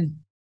 Ryan,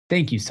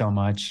 thank you so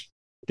much.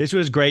 This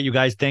was great, you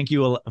guys. Thank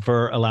you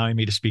for allowing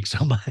me to speak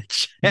so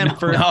much and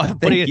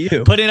thank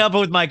you. putting up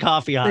with my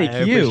coffee. I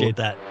appreciate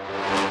that.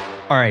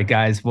 All right,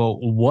 guys. Well,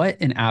 what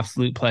an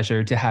absolute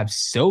pleasure to have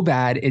So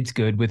Bad It's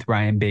Good with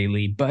Ryan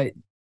Bailey. But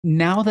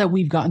now that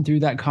we've gotten through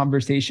that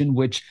conversation,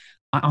 which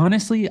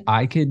honestly,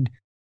 I could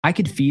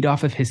feed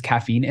off of his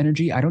caffeine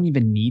energy. I don't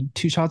even need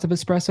 2 shots of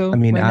espresso. I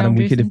mean, right Adam, now,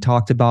 we could have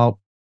talked about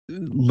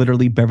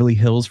literally Beverly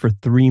Hills for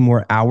 3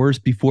 more hours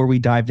before we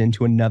dived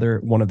into another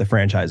one of the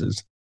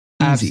franchises.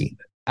 Easy.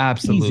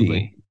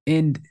 Absolutely.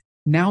 And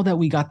now that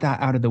we got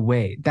that out of the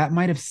way, that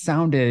might have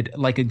sounded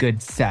like a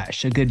good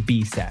sesh, a good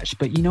B sesh.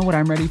 But you know what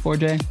I'm ready for,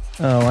 Jay?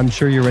 Oh, I'm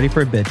sure you're ready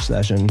for a bitch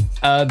session.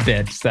 A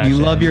bitch session. You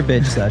love your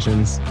bitch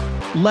sessions.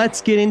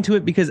 Let's get into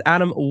it, because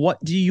Adam,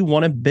 what do you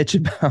want to bitch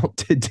about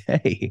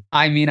today?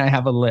 I mean, I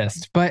have a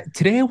list, but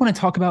today I want to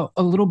talk about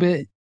a little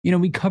bit,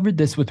 we covered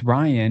this with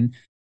Ryan,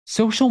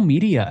 social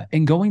media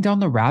and going down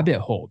the rabbit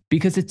hole,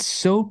 because it's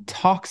so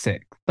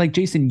toxic. Like,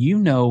 Jason,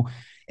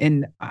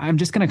 and I'm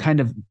just going to kind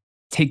of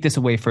take this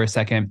away for a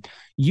second.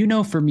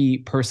 For me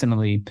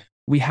personally,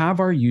 we have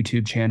our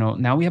YouTube channel.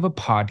 Now we have a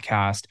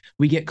podcast.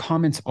 We get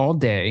comments all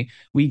day.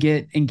 We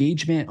get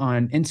engagement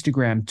on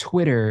Instagram,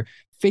 Twitter,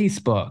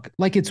 Facebook.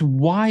 Like, it's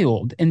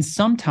wild. And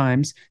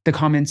sometimes the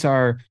comments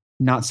are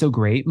not so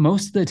great.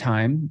 Most of the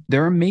time,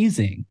 they're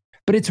amazing.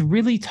 But it's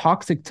really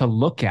toxic to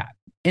look at.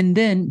 And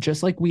then,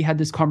 just like we had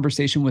this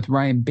conversation with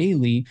Ryan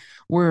Bailey,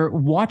 we're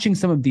watching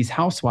some of these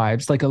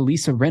housewives like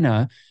Elisa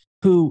Rinna,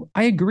 who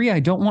I agree, I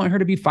don't want her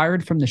to be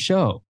fired from the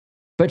show,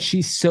 but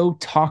she's so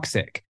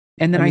toxic.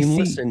 And then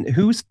listen,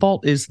 whose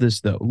fault is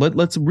this though?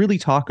 Let's really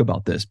talk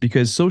about this,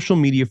 because social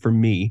media for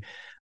me,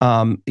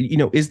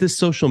 is this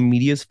social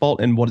media's fault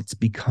and what it's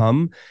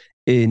become?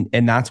 And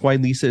that's why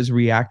Lisa is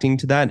reacting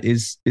to that.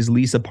 Is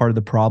Lisa part of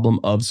the problem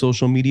of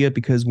social media?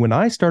 Because when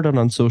I started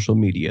on social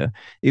media,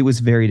 it was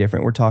very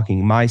different. We're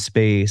talking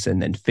MySpace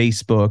and then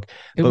Facebook.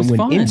 But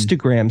when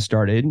Instagram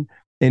started,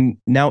 and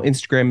now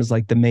Instagram is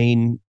like the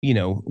main,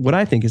 what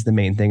I think is the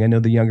main thing. I know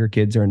the younger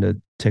kids are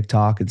into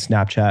TikTok and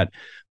Snapchat,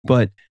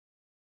 but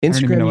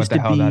Instagram used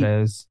to be, that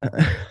is.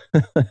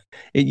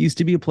 It used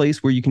to be a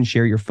place where you can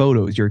share your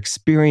photos, your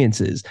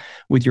experiences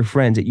with your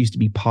friends. It used to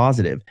be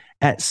positive.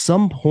 At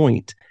some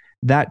point,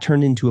 that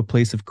turned into a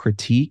place of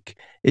critique.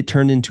 It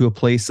turned into a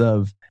place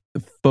of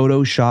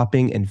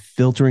photoshopping and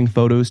filtering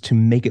photos to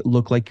make it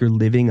look like you're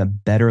living a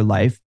better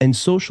life. And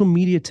social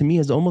media to me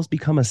has almost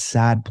become a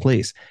sad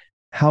place.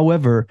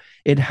 However,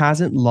 it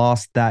hasn't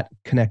lost that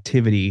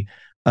connectivity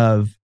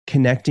of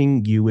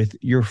connecting you with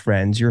your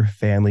friends, your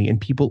family, and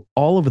people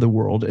all over the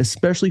world,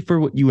 especially for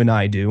what you and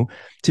I do,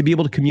 to be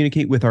able to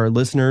communicate with our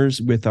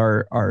listeners, with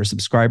our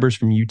subscribers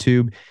from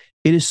YouTube.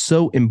 It is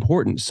so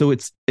important. So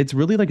it's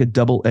really like a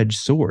double-edged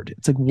sword.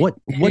 It's like, what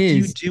do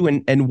you do,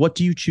 and what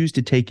do you choose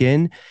to take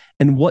in,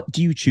 and what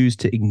do you choose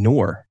to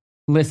ignore?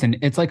 Listen,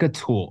 it's like a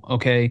tool,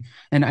 okay?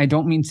 And I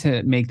don't mean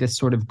to make this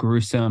sort of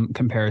gruesome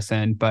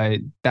comparison, but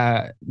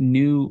that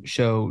new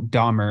show,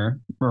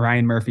 Dahmer,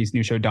 Ryan Murphy's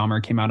new show,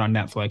 Dahmer, came out on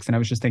Netflix. And I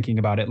was just thinking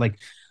about it. Like,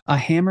 a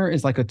hammer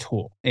is like a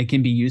tool. It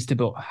can be used to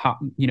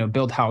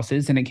build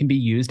houses, and it can be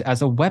used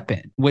as a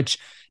weapon, which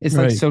is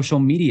like social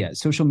media.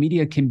 Social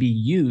media can be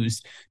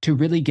used to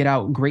really get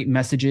out great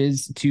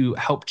messages, to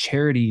help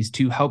charities,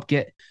 to help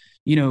get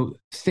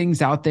things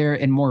out there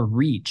and more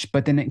reach,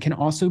 but then it can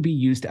also be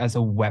used as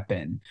a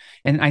weapon.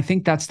 And I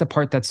think that's the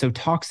part that's so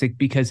toxic,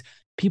 because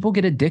people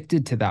get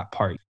addicted to that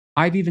part.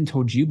 I've even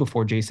told you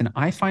before, Jason,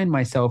 I find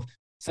myself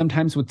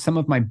sometimes with some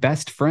of my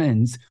best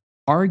friends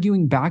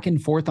arguing back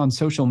and forth on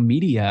social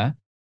media,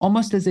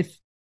 almost as if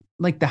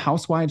like the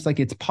housewives, like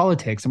it's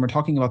politics and we're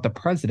talking about the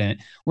president.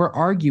 We're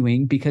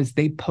arguing because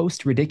they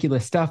post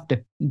ridiculous stuff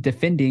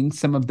defending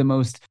some of the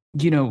most,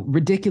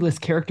 ridiculous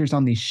characters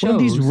on these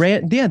shows.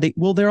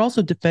 They're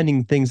also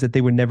defending things that they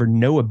would never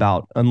know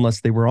about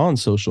unless they were on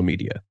social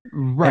media.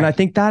 Right. And I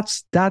think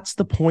that's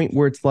the point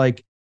where it's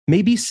like,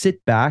 maybe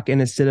sit back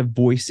and instead of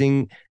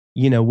voicing,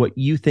 what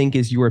you think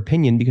is your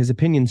opinion, because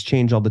opinions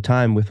change all the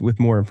time with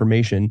more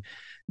information,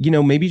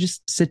 maybe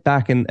just sit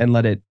back and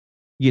let it,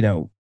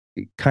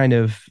 kind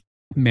of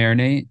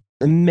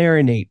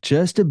marinate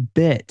just a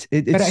bit.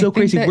 It's so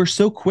crazy. We're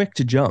so quick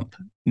to jump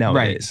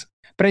nowadays. Right.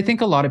 But I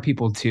think a lot of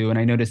people too, and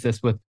I notice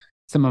this with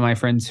some of my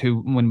friends who,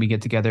 when we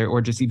get together,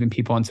 or just even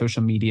people on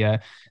social media,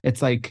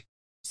 it's like,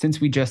 since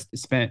we just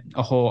spent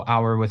a whole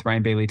hour with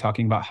Ryan Bailey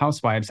talking about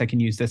housewives, I can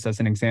use this as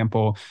an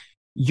example.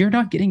 You're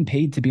not getting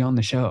paid to be on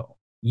the show.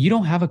 You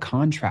don't have a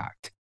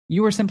contract.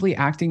 You are simply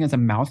acting as a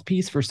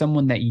mouthpiece for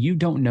someone that you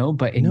don't know,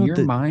 but in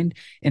your mind,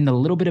 in the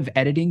little bit of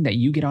editing that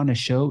you get on a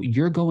show,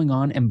 you're going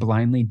on and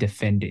blindly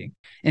defending.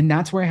 And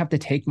that's where I have to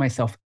take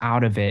myself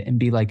out of it and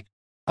be like,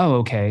 oh,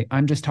 okay,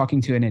 I'm just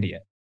talking to an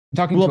idiot.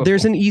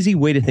 There's an easy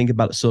way to think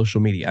about social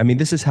media. I mean,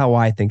 this is how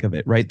I think of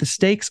it, right? The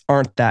stakes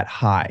aren't that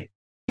high.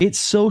 It's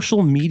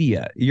social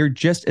media.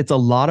 It's a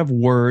lot of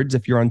words.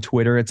 If you're on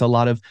Twitter, it's a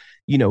lot of,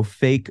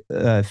 fake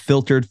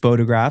filtered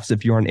photographs.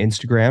 If you're on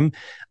Instagram,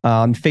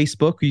 on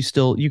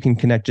Facebook, you can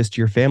connect just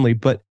to your family,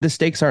 but the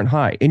stakes aren't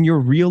high. In your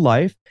real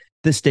life,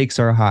 the stakes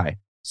are high.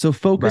 So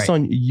focus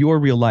on your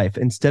real life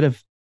instead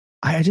of,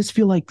 I just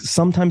feel like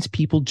sometimes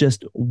people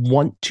just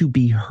want to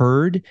be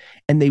heard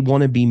and they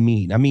want to be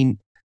mean. I mean,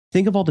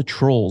 think of all the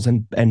trolls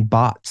and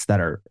bots that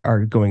are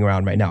going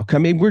around right now. I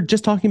mean, we're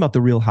just talking about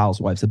the Real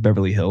Housewives of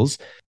Beverly Hills.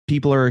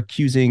 People are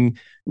accusing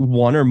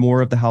one or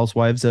more of the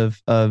housewives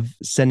of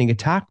sending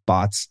attack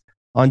bots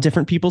on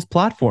different people's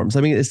platforms.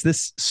 I mean, is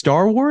this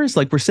Star Wars?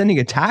 Like, we're sending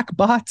attack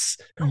bots?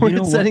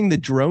 We're sending the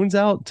drones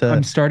out to...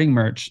 I'm starting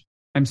merch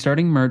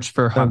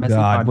for Hot Messy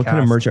Podcast. What kind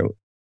of merch?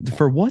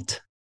 For what?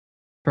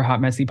 For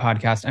Hot Messy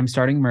Podcast, I'm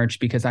starting merch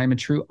because I'm a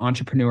true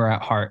entrepreneur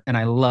at heart and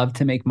I love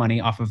to make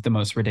money off of the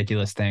most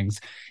ridiculous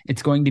things.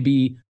 It's going to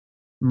be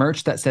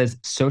merch that says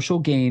social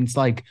gains,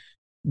 like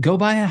go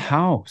buy a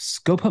house,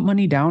 go put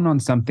money down on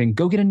something,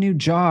 go get a new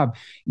job,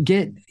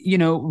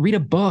 read a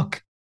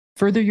book,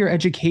 further your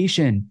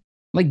education,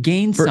 like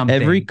gain something. For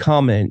every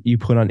comment you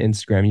put on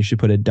Instagram, you should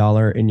put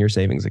 $1 in your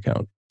savings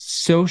account.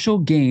 Social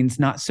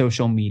gains, not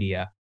social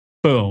media.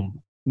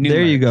 Boom.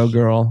 There you go,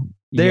 girl.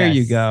 There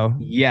you go.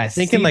 Yes.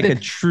 Thinking like a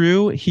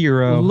true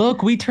hero.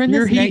 Look, we turned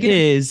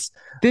this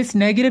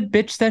negative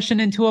bitch session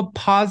into a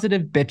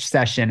positive bitch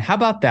session. How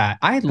about that?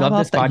 I love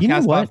this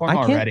podcast platform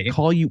already. I can't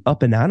call you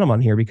Up and Adam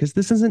on here because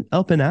this isn't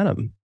Up and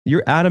Adam.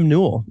 You're Adam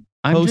Newell,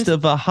 host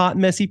of a Hot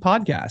Messy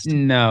Podcast.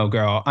 No,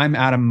 girl. I'm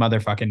Adam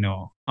motherfucking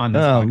Newell on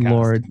this podcast. Oh,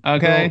 Lord.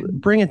 Okay. Girl,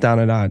 bring it down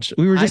a notch.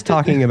 We were just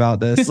talking about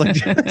this.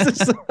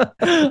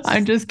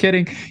 I'm just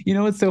kidding. You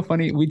know what's so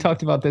funny? We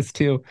talked about this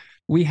too.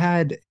 We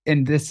had,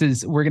 and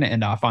we're going to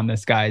end off on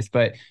this, guys,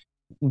 but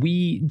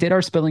we did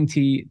our Spilling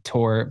Tea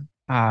tour.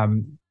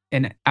 And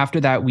after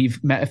that,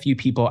 we've met a few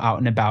people out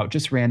and about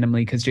just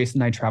randomly because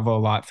Jason and I travel a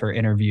lot for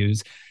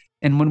interviews.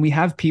 And when we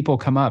have people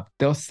come up,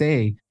 they'll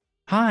say,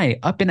 hi,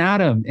 Up and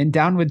Adam and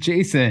Down with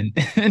Jason.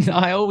 And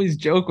I always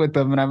joke with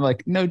them. And I'm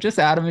like, no, just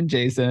Adam and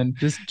Jason.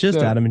 Just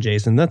Adam and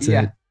Jason. That's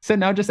it. So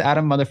now just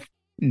Adam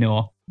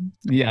Newell.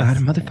 Yes.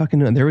 Adam motherfucking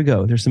Newell. There we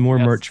go. There's some more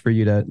merch for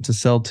you to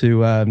sell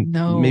to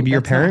maybe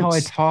your parents. Not how I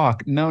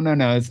talk. No.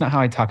 It's not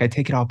how I talk. I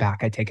take it all back.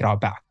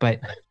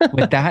 But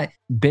with that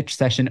bitch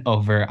session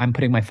over, I'm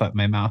putting my foot in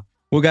my mouth.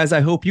 Well, guys,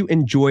 I hope you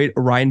enjoyed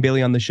Ryan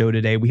Bailey on the show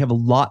today. We have a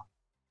lot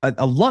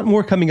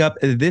more coming up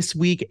this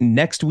week,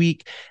 next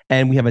week,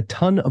 and we have a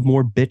ton of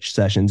more bitch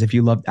sessions if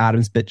you loved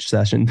Adam's bitch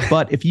session.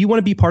 But if you want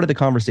to be part of the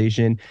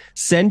conversation,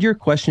 send your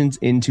questions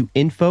into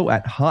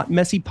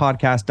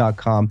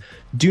info@hotmessypodcast.com.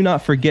 Do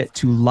not forget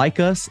to like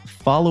us,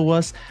 follow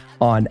us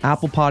on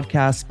Apple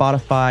Podcasts,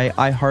 Spotify,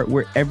 iHeart,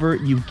 wherever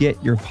you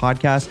get your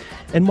podcast.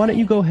 And why don't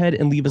you go ahead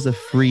and leave us a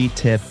free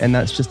tip? And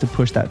that's just to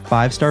push that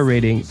 5-star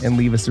rating and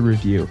leave us a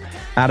review.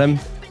 Adam,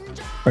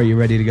 are you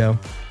ready to go?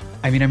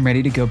 I mean, I'm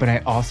ready to go, but I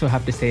also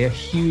have to say a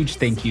huge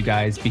thank you,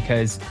 guys,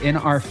 because in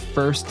our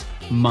first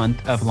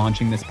month of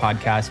launching this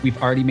podcast, we've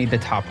already made the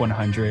top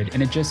 100.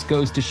 And it just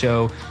goes to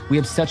show we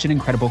have such an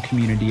incredible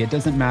community. It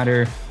doesn't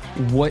matter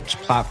which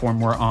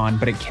platform we're on,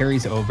 but it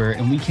carries over,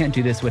 and we can't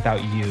do this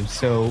without you.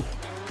 So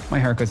my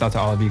heart goes out to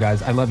all of you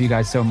guys. I love you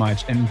guys so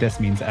much, and this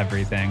means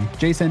everything.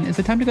 Jason, is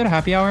it time to go to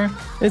happy hour?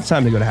 It's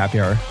time to go to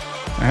happy hour.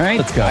 All right.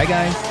 Let's go. Bye,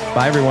 guys.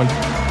 Bye, everyone.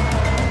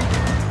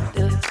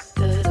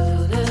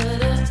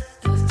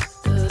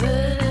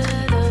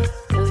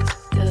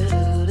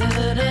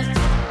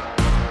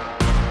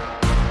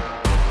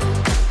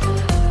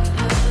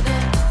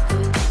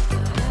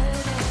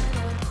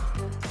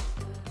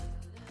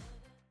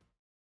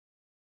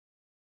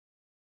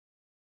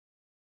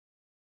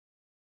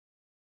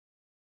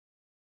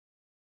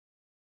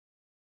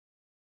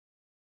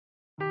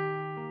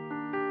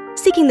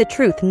 Seeking the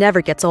truth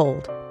never gets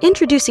old.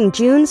 Introducing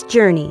June's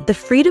Journey, the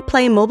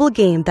free-to-play mobile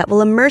game that will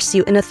immerse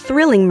you in a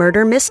thrilling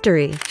murder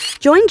mystery.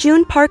 Join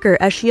June Parker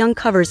as she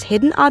uncovers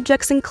hidden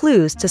objects and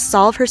clues to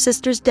solve her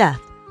sister's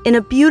death in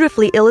a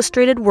beautifully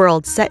illustrated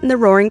world set in the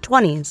Roaring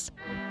 '20s.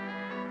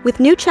 With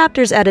new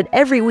chapters added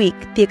every week,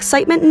 the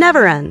excitement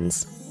never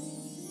ends.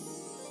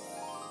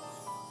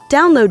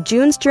 Download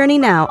June's Journey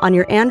now on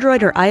your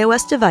Android or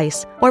iOS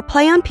device, or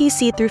play on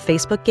PC through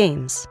Facebook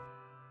Games.